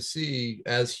would like to see,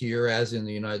 as here, as in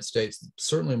the United States,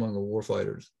 certainly among the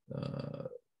warfighters,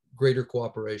 greater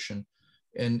cooperation,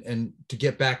 and to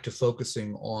get back to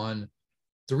focusing on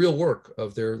the real work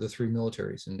of the three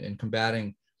militaries and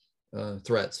combating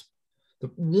threats.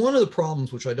 One of the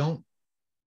problems,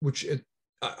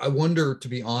 I wonder, to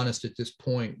be honest, at this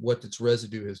point, what its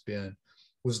residue has been,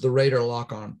 was the radar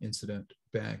lock-on incident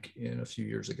back in a few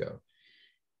years ago.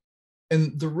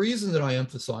 And the reason that I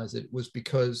emphasize it was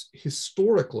because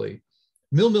historically,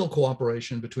 mil-mil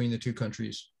cooperation between the two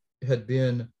countries had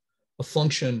been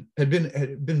largely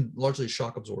a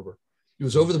shock absorber. It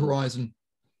was over the horizon,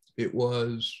 it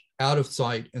was out of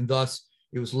sight, and thus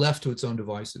it was left to its own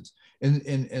devices.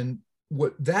 And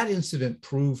what that incident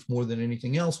proved more than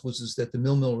anything else is that the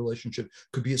mil-mil relationship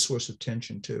could be a source of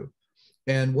tension too.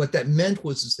 And what that meant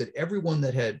was that everyone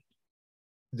that had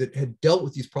dealt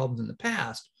with these problems in the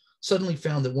past suddenly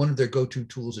found that one of their go-to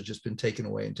tools had just been taken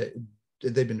away, and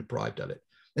they'd been deprived of it.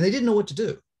 And they didn't know what to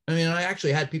do. I mean, I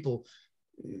actually had people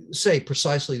say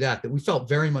precisely that we felt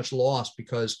very much lost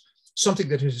because something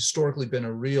that had historically been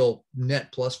a real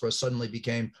net plus for us suddenly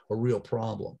became a real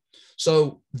problem.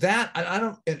 So that,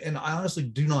 I honestly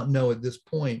do not know at this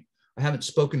point. I haven't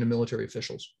spoken to military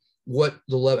officials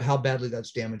how badly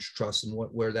that's damaged trust and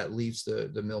where that leaves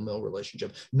the mil-mil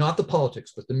relationship. Not the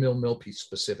politics, but the mil-mil piece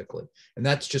specifically. And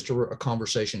that's just a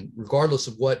conversation, regardless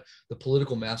of what the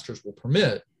political masters will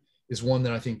permit, is one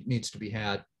that I think needs to be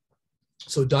had.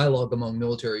 So dialogue among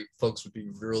military folks would be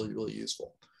really, really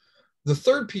useful. The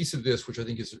third piece of this, which I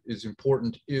think is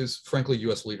important, is frankly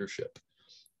US leadership.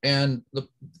 And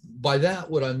by that,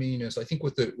 what I mean is, I think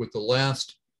what the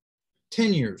last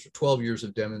 10 years or 12 years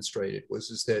have demonstrated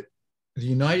is that the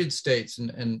United States,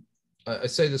 and I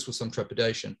say this with some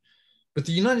trepidation, but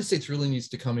the United States really needs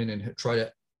to come in and try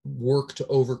to work to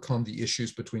overcome the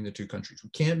issues between the two countries. We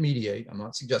can't mediate. I'm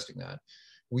not suggesting that.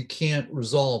 We can't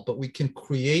resolve, but we can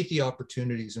create the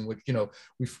opportunities in which,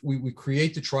 we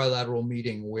create the trilateral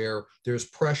meeting where there's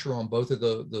pressure on both of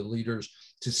the leaders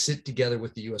to sit together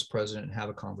with the US president and have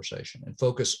a conversation and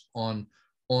focus on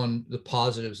the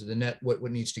positives of the net, what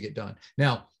needs to get done.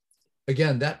 Now,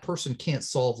 again, that person can't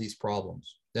solve these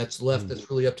problems. That's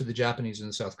really up to the Japanese and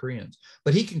the South Koreans.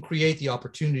 But he can create the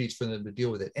opportunities for them to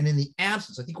deal with it. And in the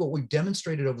absence, I think what we've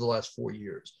demonstrated over the last 4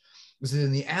 years was that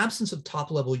in the absence of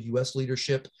top-level US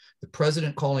leadership, the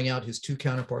president calling out his two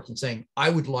counterparts and saying, I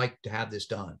would like to have this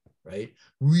done, right?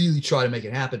 Really try to make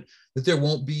it happen, that there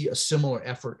won't be a similar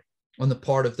effort on the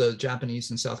part of the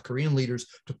Japanese and South Korean leaders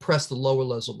to press the lower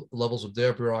levels of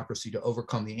their bureaucracy to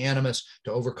overcome the animus,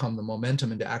 to overcome the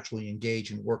momentum, and to actually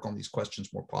engage and work on these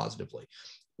questions more positively.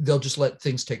 They'll just let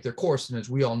things take their course. And as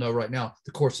we all know right now,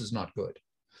 the course is not good.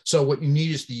 So what you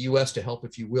need is the US to help,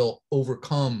 if you will,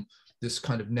 overcome this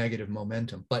kind of negative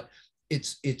momentum. But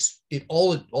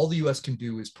all the US can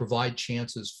do is provide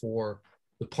chances for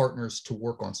the partners to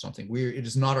work on something. It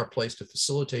is not our place to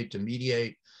facilitate, to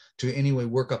mediate, to anyway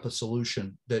work up a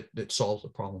solution that solves the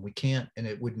problem. We can't, and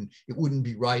it wouldn't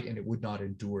be right, and it would not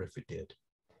endure if it did.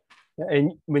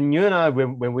 And when you and I,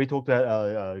 when we talked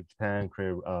about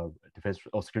Japan-Korea defense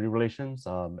or security relations,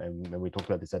 and when we talked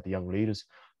about this at the young leaders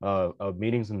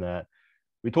meetings and that,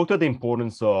 we talked about the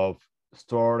importance of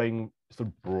starting sort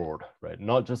of broad, right?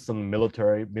 Not just some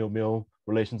military mil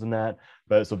relations and that,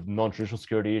 but sort of non-traditional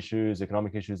security issues,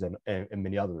 economic issues, and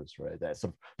many others, right? That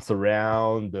sort of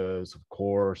surround the sort of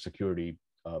core security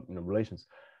relations.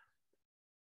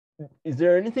 Is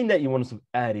there anything that you want to sort of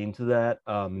add into that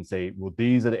and say, well,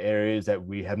 these are the areas that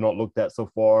we have not looked at so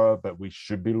far, but we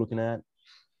should be looking at?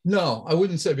 No, I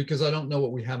wouldn't say, because I don't know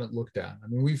what we haven't looked at. I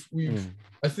mean,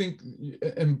 I think,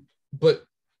 but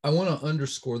I want to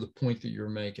underscore the point that you're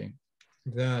making,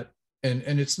 that,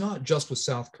 and it's not just with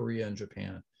South Korea and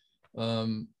Japan.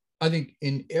 I think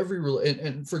in every,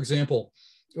 and for example,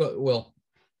 well,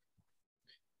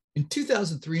 in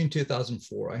 2003 and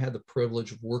 2004, I had the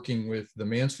privilege of working with the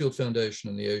Mansfield Foundation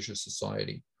and the Asia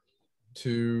Society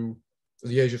the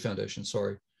Asia Foundation,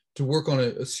 to work on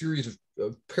a series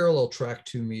of parallel track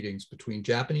 2 meetings between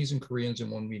Japanese and Koreans in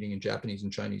one meeting and Japanese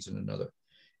and Chinese in another.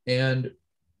 And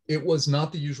it was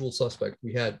not the usual suspect.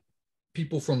 We had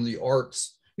people from the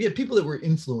arts. we had people that were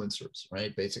influencers,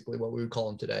 right? Basically what we would call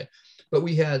them today. But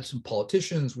we had some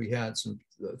politicians, we had some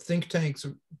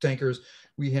tankers,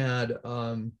 we had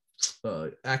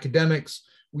academics,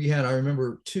 we had, I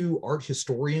remember, 2 art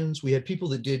historians, we had people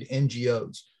that did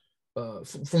NGOs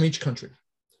from each country.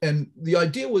 And the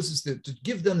idea was that to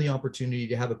give them the opportunity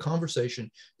to have a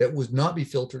conversation that would not be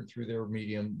filtered through their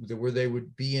medium, where they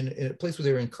would be in a place where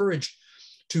they were encouraged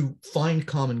to find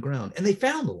common ground. And they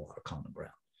found a lot of common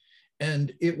ground.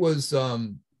 And it was a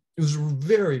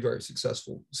very, very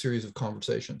successful series of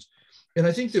conversations. And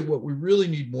I think that what we really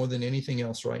need more than anything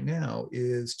else right now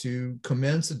is to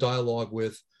commence a dialogue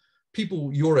with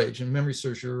people your age. And memory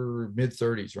serves, you're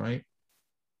mid-30s, right?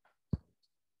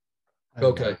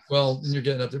 Okay, well, then you're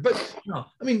getting up there. But no,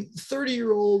 I mean,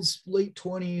 30-year-olds, late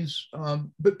 20s,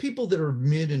 but people that are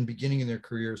mid and beginning in their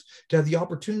careers, to have the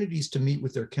opportunities to meet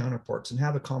with their counterparts and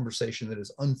have a conversation that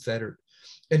is unfettered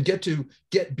and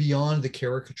get beyond the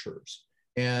caricatures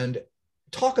and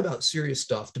talk about serious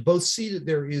stuff, to both see that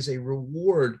there is a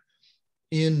reward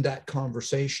in that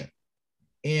conversation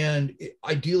and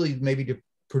ideally maybe to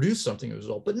produce something as a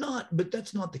result, but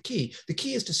that's not the key. The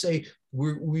key is to say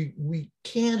we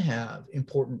can have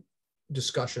important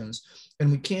discussions and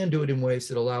we can do it in ways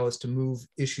that allow us to move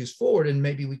issues forward and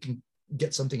maybe we can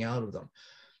get something out of them.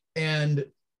 And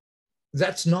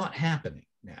that's not happening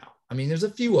now. I mean, there's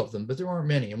a few of them, but there aren't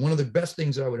many. And one of the best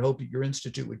things that I would hope that your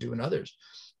institute would do and others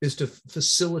is to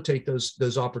facilitate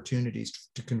those opportunities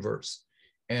to converse.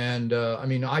 And I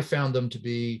mean, I found them to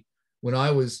be, when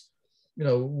I was,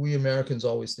 we Americans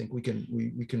always think we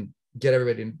can get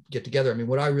everybody to get together. I mean,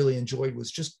 what I really enjoyed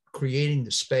was just creating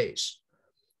the space.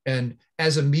 And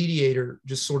as a mediator,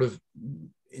 just sort of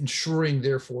ensuring,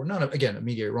 therefore, not again, a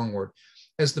mediator, wrong word,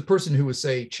 as the person who was,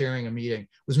 say, chairing a meeting,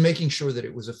 was making sure that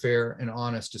it was a fair and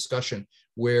honest discussion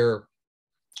where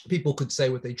people could say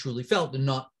what they truly felt and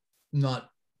not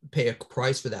pay a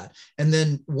price for that. And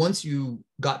then once you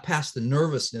got past the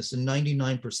nervousness, in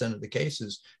 99% of the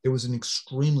cases, there was an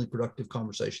extremely productive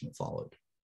conversation that followed.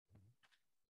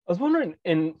 I was wondering,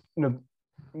 and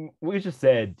what you just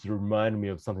said reminded me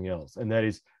of something else, and that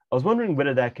is, I was wondering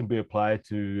whether that can be applied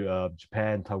to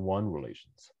Japan-Taiwan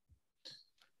relations.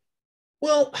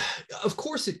 Well, of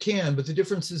course it can, but the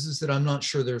difference is that I'm not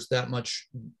sure there's that much,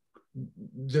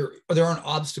 there aren't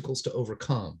obstacles to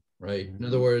overcome, right? Mm-hmm. In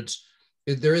other words,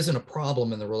 there isn't a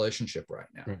problem in the relationship right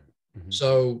now. Mm-hmm.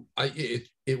 So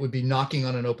it would be knocking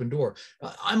on an open door.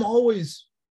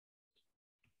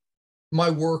 My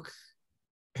work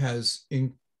has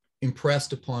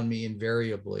impressed upon me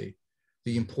invariably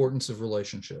the importance of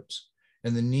relationships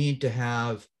and the need to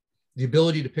have the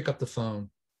ability to pick up the phone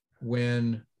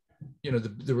when,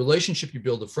 the relationship you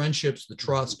build, the friendships, the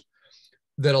trust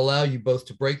that allow you both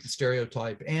to break the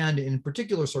stereotype and in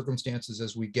particular circumstances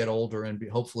as we get older and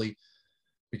hopefully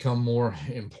become more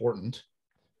important,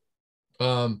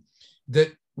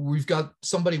 that we've got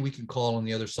somebody we can call on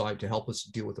the other side to help us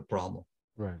deal with the problem.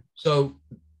 Right. So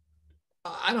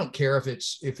I don't care if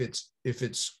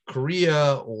it's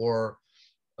Korea or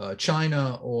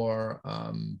China or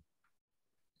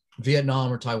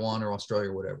Vietnam or Taiwan or Australia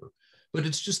or whatever, but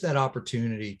it's just that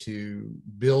opportunity to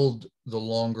build the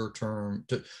longer term,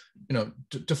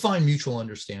 to find mutual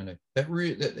understanding. That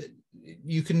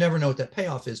you can never know what that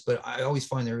payoff is, but I always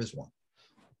find there is one.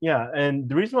 Yeah, and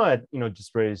the reason why I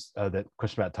just raised that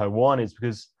question about Taiwan is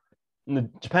because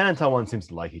Japan and Taiwan seems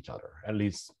to like each other, at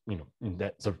least in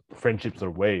that sort of friendship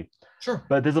sort of way. Sure.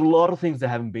 But there's a lot of things that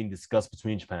haven't been discussed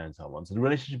between Japan and Taiwan, so the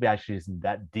relationship actually isn't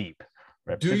that deep.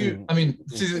 Right? Do you? I mean,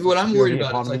 see, what I'm worried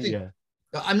about is I think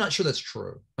I'm not sure that's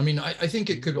true. I mean, I think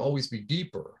it could always be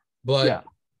deeper, but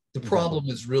the problem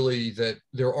is really that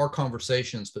there are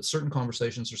conversations, but certain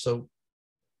conversations are so.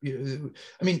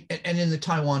 I mean, and in the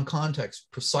Taiwan context,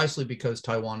 precisely because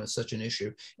Taiwan is such an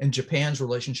issue and Japan's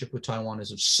relationship with Taiwan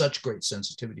is of such great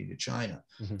sensitivity to China,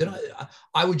 that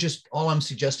I would just, all I'm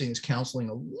suggesting is counseling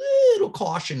a little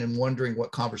caution and wondering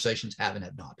what conversations have and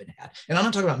have not been had. And I'm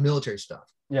not talking about military stuff.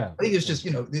 Yeah. I think it's just,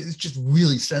 it's just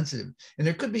really sensitive. And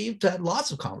there could be, you've had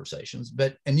lots of conversations,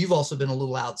 and you've also been a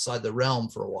little outside the realm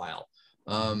for a while.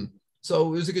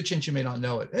 So there's a good chance you may not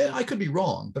know it. I could be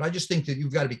wrong, but I just think that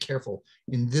you've got to be careful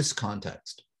in this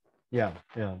context. Yeah,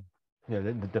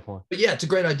 definitely. But yeah, it's a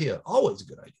great idea. Always a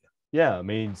good idea. Yeah, I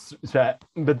mean,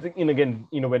 but again,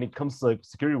 when it comes to like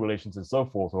security relations and so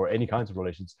forth, or any kinds of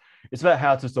relations, it's about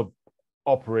how to sort of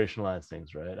operationalize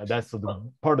things, right? And that's sort of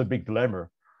part of the big dilemma.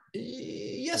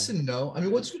 Yes and no. I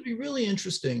mean, what's going to be really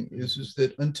interesting is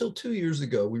that until 2 years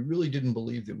ago, we really didn't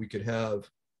believe that we could have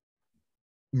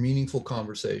meaningful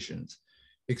conversations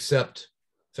except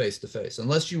face to face,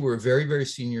 unless you were a very, very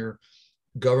senior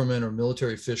government or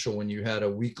military official when you had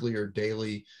a weekly or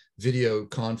daily video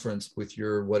conference with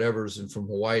your whatevers and from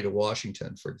Hawaii to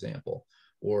Washington, for example,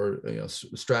 or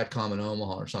Stratcom in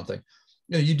Omaha or something.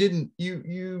 You didn't,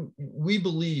 we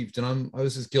believed, and I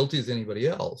was as guilty as anybody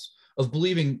else of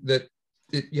believing that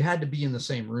you had to be in the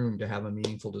same room to have a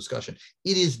meaningful discussion.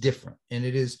 It is different. And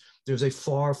there's a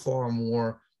far, far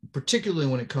more, particularly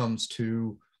when it comes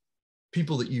to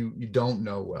people that you don't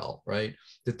know well, right?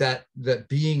 That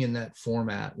being in that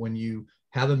format, when you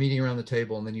have a meeting around the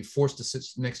table and then you're forced to sit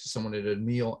next to someone at a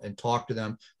meal and talk to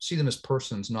them, see them as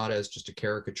persons, not as just a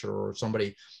caricature or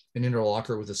somebody, an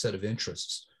interlocutor with a set of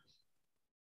interests.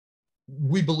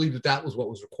 We believe that was what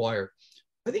was required.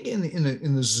 I think in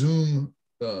the Zoom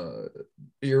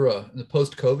era, in the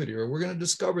post-COVID era, we're going to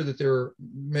discover that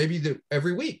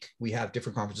every week we have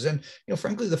different conferences, and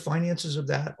frankly, the finances of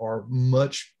that are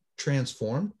much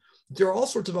transformed. There are all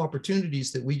sorts of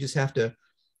opportunities that we just have to,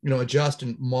 adjust.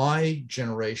 And my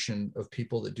generation of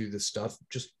people that do this stuff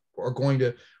just are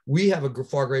we have a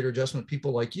far greater adjustment.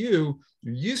 People like you're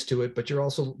used to it, but you're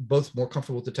also both more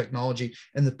comfortable with the technology,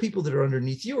 and the people that are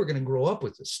underneath you are going to grow up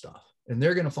with this stuff, and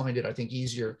they're going to find it, I think,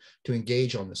 easier to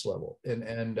engage on this level.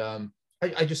 And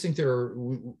I just think it's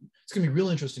going to be real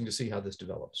interesting to see how this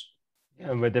develops.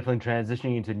 Yeah, and we're definitely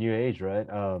transitioning into new age, right?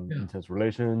 In terms of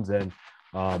relations and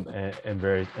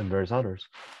various others.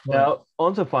 Right. Now,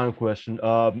 on to the final question.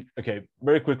 Okay,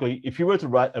 very quickly, if you were to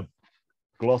write a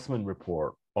Glosserman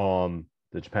report on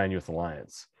the Japan-US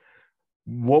alliance,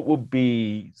 what would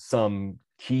be some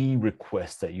key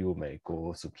requests that you will make,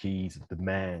 or some keys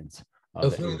demands?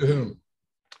 Of whom to whom?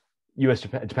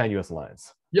 Japan-US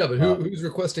alliance. Yeah, but who's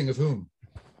requesting of whom?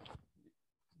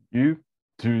 You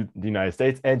to the United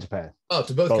States and Japan. Oh,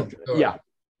 to both countries. All right. Yeah.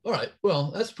 All right.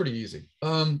 Well, that's pretty easy.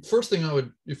 First thing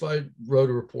if I wrote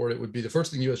a report, it would be the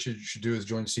first thing the U.S. should do is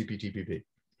join CPTPP.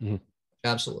 Mm-hmm.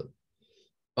 Absolutely.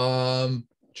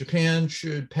 Japan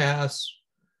should pass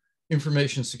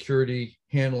information security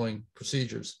handling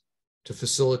procedures to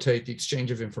facilitate the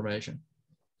exchange of information.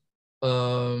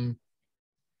 What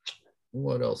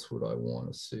else would I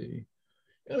want to see?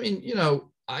 I mean,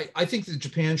 I think that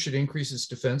Japan should increase its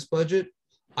defense budget.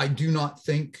 I do not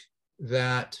think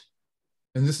that,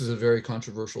 and this is a very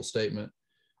controversial statement,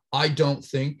 I don't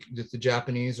think that the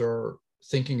Japanese are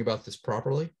thinking about this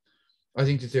properly. I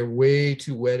think that they're way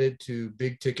too wedded to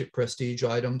big ticket prestige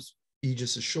items,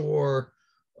 Aegis ashore,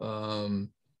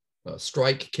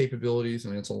 strike capabilities. I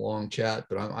mean, it's a long chat,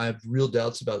 but I have real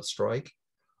doubts about strike.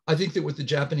 I think that what the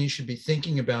Japanese should be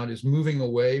thinking about is moving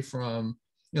away from,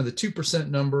 the 2%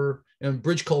 number. And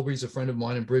Bridge Colby's a friend of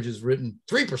mine, and Bridge has written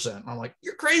 3%. I'm like,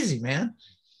 you're crazy, man.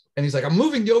 And he's like, I'm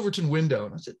moving the Overton window.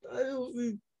 And I said,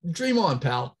 dream on,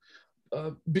 pal.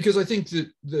 Because I think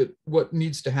that what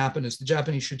needs to happen is the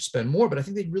Japanese should spend more, but I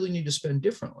think they really need to spend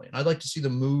differently. And I'd like to see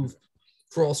them move,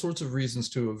 for all sorts of reasons,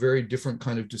 to a very different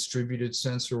kind of distributed,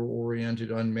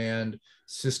 sensor-oriented, unmanned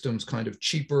systems, kind of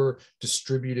cheaper,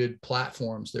 distributed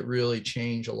platforms that really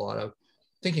change a lot of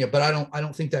thinking. But I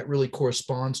don't think that really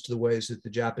corresponds to the ways that the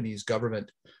Japanese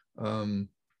government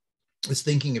is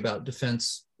thinking about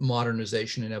defense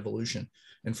modernization and evolution.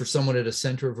 And for someone at a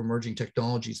center of emerging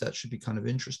technologies, that should be kind of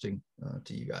interesting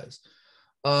to you guys.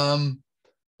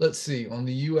 Let's see, on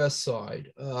the US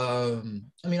side, I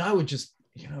mean, I would just,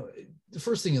 the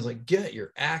first thing is like, get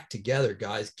your act together,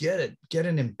 guys. Get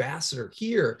an ambassador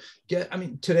here.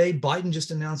 Today, Biden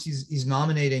just announced he's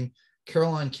nominating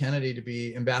Caroline Kennedy to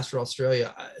be ambassador to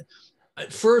Australia.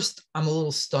 At first, I'm a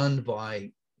little stunned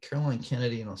by Caroline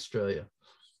Kennedy in Australia.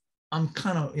 I'm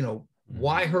kind of,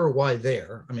 why her, why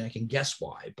there? I mean, I can guess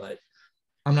why, but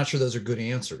I'm not sure those are good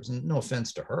answers. And no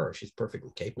offense to her, she's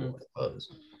perfectly capable, I suppose.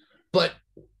 But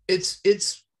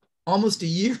it's almost a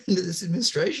year into this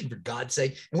administration, for God's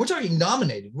sake. And we're talking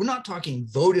nominated. We're not talking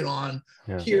voted on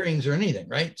hearings or anything,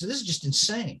 right? So this is just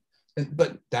insane.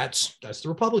 But that's the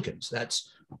Republicans. That's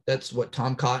what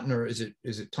Tom Cotton, or is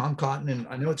it Tom Cotton? And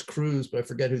I know it's Cruz, but I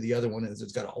forget who the other one is.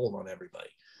 It's got a hold on everybody.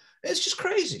 It's just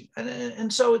crazy.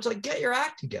 And so it's like, get your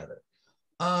act together.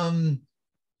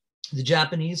 The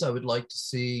Japanese, I would like to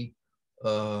see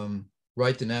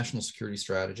write the national security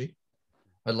strategy.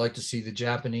 I'd like to see the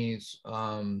Japanese.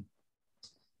 I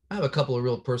have a couple of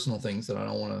real personal things that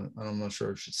I'm not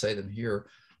sure I should say them here.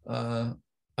 I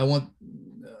like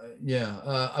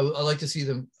to see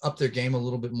them up their game a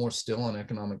little bit more still on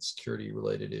economic security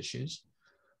related issues.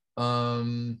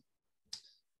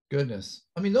 Goodness.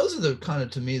 I mean, those are the kind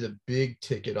of, to me, the big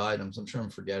ticket items. I'm sure I'm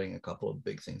forgetting a couple of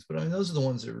big things, but I mean, those are the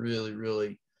ones that really,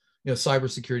 really,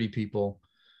 cybersecurity people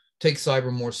take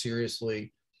cyber more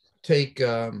seriously, take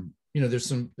there's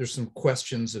some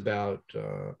questions about.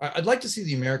 I'd like to see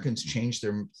the Americans change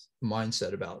their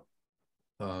mindset about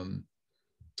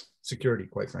security.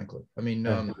 Quite frankly, I mean,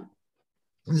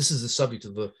 this is the subject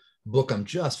of the book I'm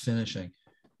just finishing.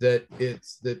 That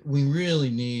we really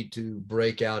need to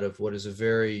break out of what is a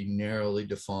very narrowly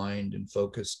defined and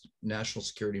focused national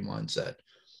security mindset,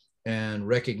 and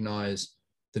recognize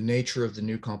the nature of the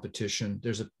new competition.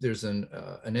 There's an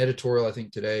editorial, I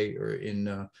think today, or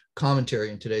in commentary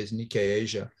in today's Nikkei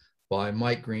Asia, by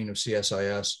Mike Green of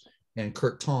CSIS and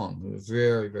Kurt Tong, who's a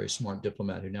very, very smart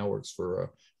diplomat who now works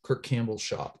for Kirk Campbell's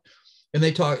shop. And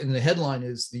they talk, and the headline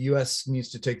is, the US needs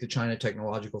to take the China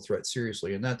technological threat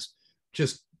seriously. And that's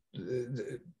just,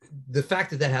 the fact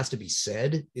that that has to be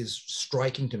said is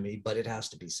striking to me, but it has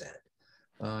to be said.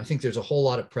 I think there's a whole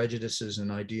lot of prejudices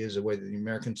and ideas, the way that the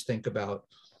Americans think about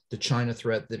the China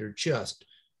threat, that are just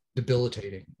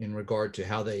debilitating in regard to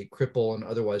how they cripple and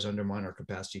otherwise undermine our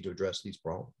capacity to address these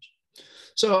problems.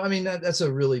 So, I mean, that's a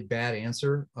really bad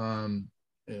answer.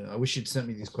 I wish you'd sent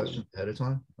me these questions ahead of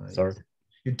time. Sorry.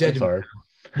 You're dead. Sorry.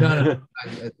 No.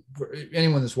 For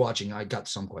anyone that's watching, I got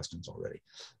some questions already,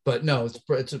 but no,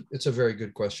 it's a very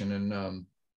good question, and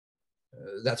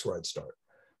that's where I'd start.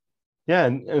 Yeah,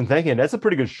 and thank you. That's a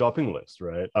pretty good shopping list,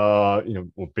 right?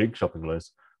 Big shopping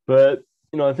list. But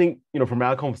I think from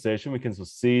our conversation, we can sort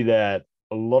of see that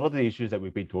a lot of the issues that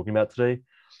we've been talking about today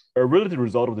are really the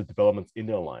result of the developments in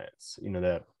the alliance.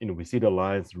 We see the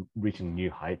alliance reaching new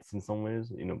heights in some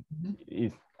ways.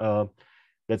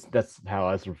 That's how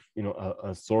I sort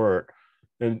of saw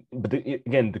it. But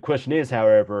again, the question is,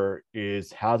 however,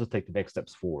 is how to take the next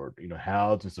steps forward.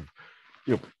 How to sort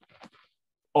of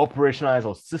operationalize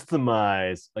or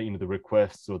systemize the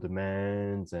requests or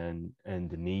demands and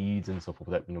the needs and so forth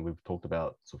that we've talked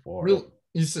about so far.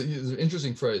 It's an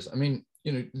interesting phrase. I mean,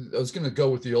 I was going to go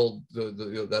with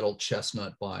that old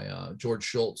chestnut by George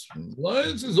Schultz.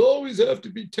 Alliances always have to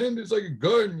be tended. It's like a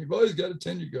garden. You've always got to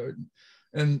tend your garden.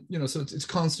 And so it's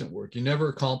constant work. You never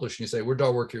accomplish, and you say,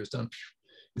 our work here is done.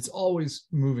 It's always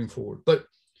moving forward. But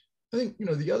I think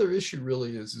the other issue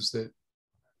really is that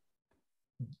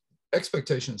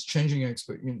expectations,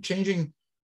 changing.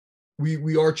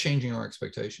 We are changing our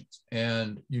expectations,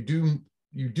 and you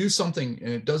do something, and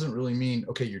it doesn't really mean,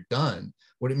 okay, you're done.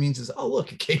 What it means is, oh,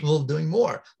 look, you're capable of doing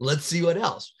more. Let's see what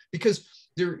else, because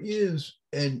there is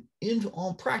an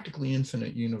practically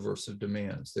infinite universe of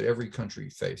demands that every country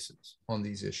faces on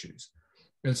these issues.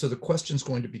 And so the question is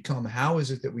going to become, how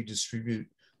is it that we distribute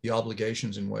the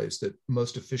obligations in ways that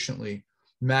most efficiently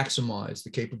maximize the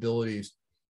capabilities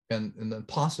and the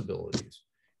possibilities?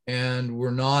 And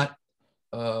we're not,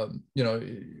 our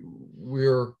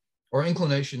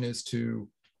inclination is to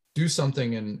do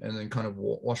something and then kind of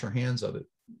wash our hands of it.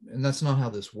 And that's not how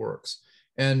this works.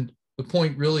 And the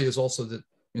point really is also that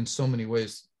in so many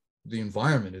ways, the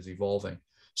environment is evolving.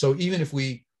 So even if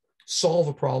we solve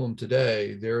a problem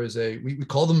today, there is we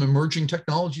call them emerging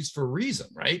technologies for a reason,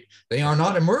 right? They are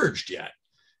not emerged yet.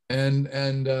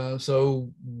 And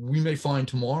so we may find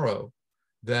tomorrow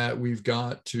that we've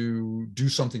got to do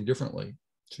something differently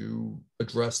to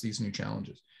address these new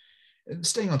challenges. And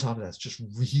staying on top of that is just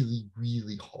really,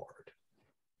 really hard.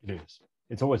 It is.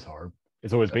 It's always hard.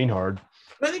 It's always been hard.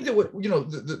 And I think that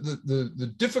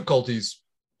the difficulties,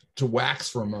 to wax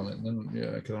for a moment, and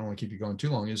because I don't want to keep you going too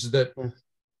long, is that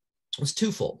it's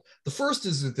twofold. The first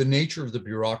is that the nature of the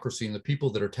bureaucracy and the people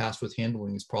that are tasked with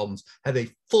handling these problems have a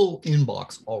full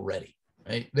inbox already,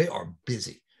 right? They are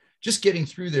busy. Just getting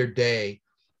through their day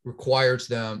requires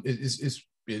them,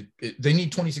 they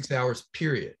need 26 hours,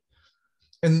 period.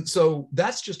 And so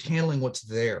that's just handling what's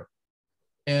there.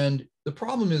 And the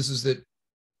problem is that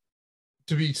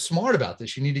to be smart about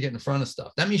this, you need to get in front of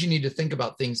stuff. That means you need to think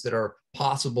about things that are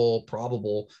possible,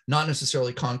 probable, not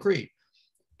necessarily concrete.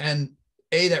 And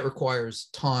that requires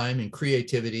time and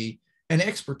creativity and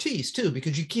expertise too,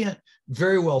 because you can't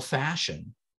very well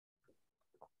fashion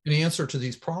an answer to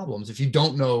these problems if you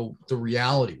don't know the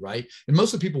reality, right? And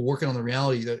most of the people working on the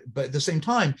reality, but at the same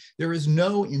time, there is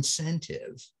no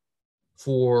incentive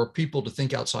for people to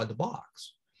think outside the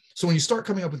box. So when you start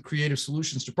coming up with creative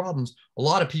solutions to problems, a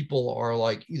lot of people are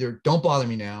like, either don't bother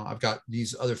me now, I've got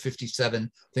these other 57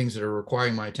 things that are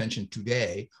requiring my attention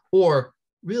today, or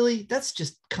really, that's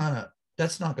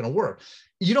not going to work.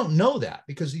 You don't know that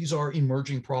because these are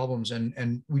emerging problems,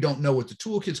 and we don't know what the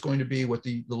toolkit's going to be, what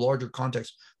the larger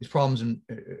context these problems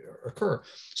occur.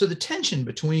 So the tension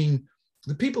between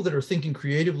the people that are thinking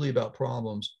creatively about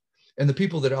problems and the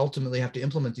people that ultimately have to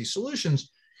implement these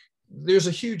solutions, there's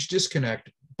a huge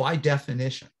disconnect by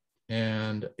definition.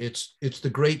 And it's the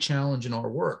great challenge in our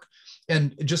work.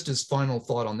 And just as final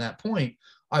thought on that point,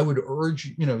 I would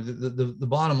urge, the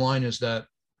bottom line is that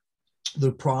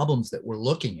the problems that we're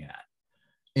looking at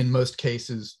in most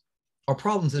cases are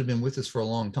problems that have been with us for a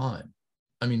long time.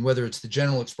 I mean, whether it's the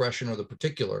general expression or the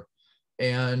particular,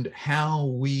 and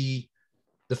how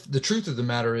the truth of the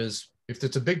matter is, if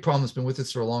it's a big problem that's been with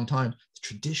us for a long time, the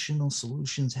traditional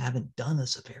solutions haven't done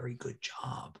us a very good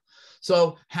job.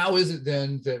 So how is it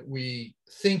then that we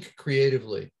think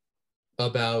creatively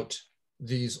about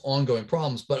these ongoing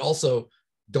problems, but also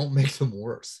don't make them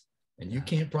worse? And you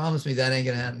can't promise me that ain't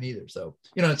going to happen either. So,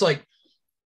 it's like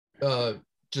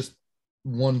just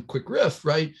one quick riff,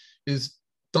 right? Is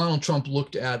Donald Trump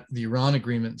looked at the Iran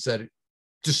agreement and said,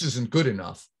 this isn't good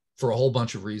enough for a whole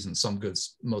bunch of reasons, some good,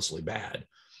 mostly bad.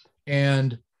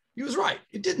 And he was right.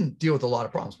 It didn't deal with a lot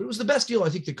of problems, but it was the best deal I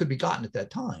think that could be gotten at that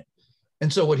time.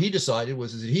 And so what he decided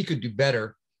was that he could do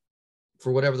better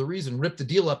for whatever the reason, rip the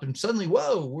deal up, and suddenly,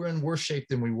 whoa, we're in worse shape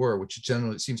than we were, which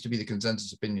generally seems to be the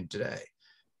consensus opinion today.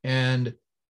 And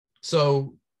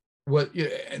so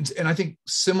and I think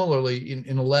similarly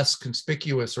in a less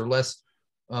conspicuous or less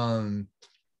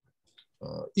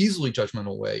easily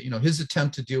judgmental way, his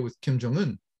attempt to deal with Kim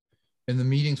Jong-un and the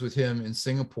meetings with him in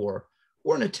Singapore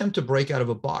were an attempt to break out of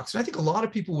a box. And I think a lot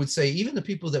of people would say, even the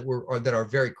people that are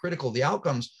very critical of the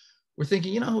outcomes, were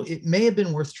thinking, it may have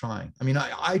been worth trying. I mean,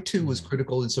 I too was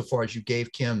critical insofar as you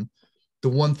gave Kim the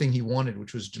one thing he wanted,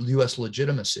 which was U.S.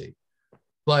 legitimacy.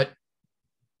 But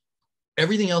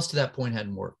everything else to that point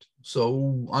hadn't worked.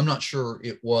 So I'm not sure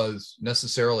it was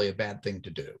necessarily a bad thing to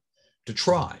do, to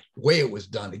try. The way it was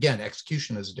done, again,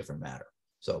 execution is a different matter.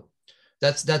 So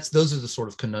those are the sort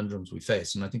of conundrums we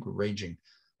face. And I think we're ranging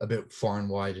a bit far and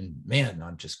wide. And man,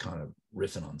 I'm just kind of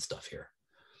riffing on stuff here.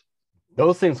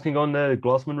 Those things can go on the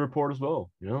Glosserman report as well.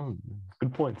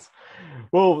 Good points.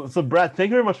 Well, so Brad, thank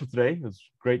you very much for today. It was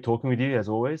great talking with you as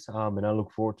always. And I look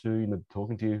forward to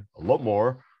talking to you a lot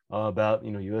more about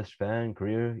U.S., Japan,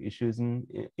 Korea issues in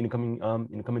the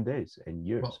coming days and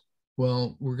years.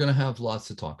 Well, we're going to have lots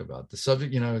to talk about. The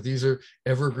subject, these are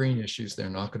evergreen issues. They're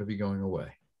not going to be going away.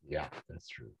 Yeah, that's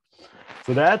true.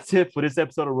 So that's it for this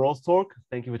episode of Roles Talk.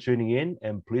 Thank you for tuning in,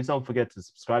 and please don't forget to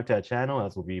subscribe to our channel,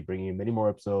 as we'll be bringing you many more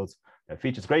episodes that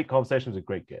features great conversations with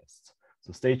great guests.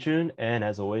 So stay tuned, and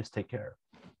as always, take care.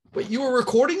 Wait, you were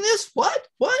recording this? What?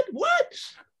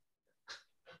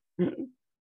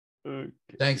 Okay.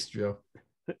 Thanks, Joe.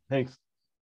 Thanks.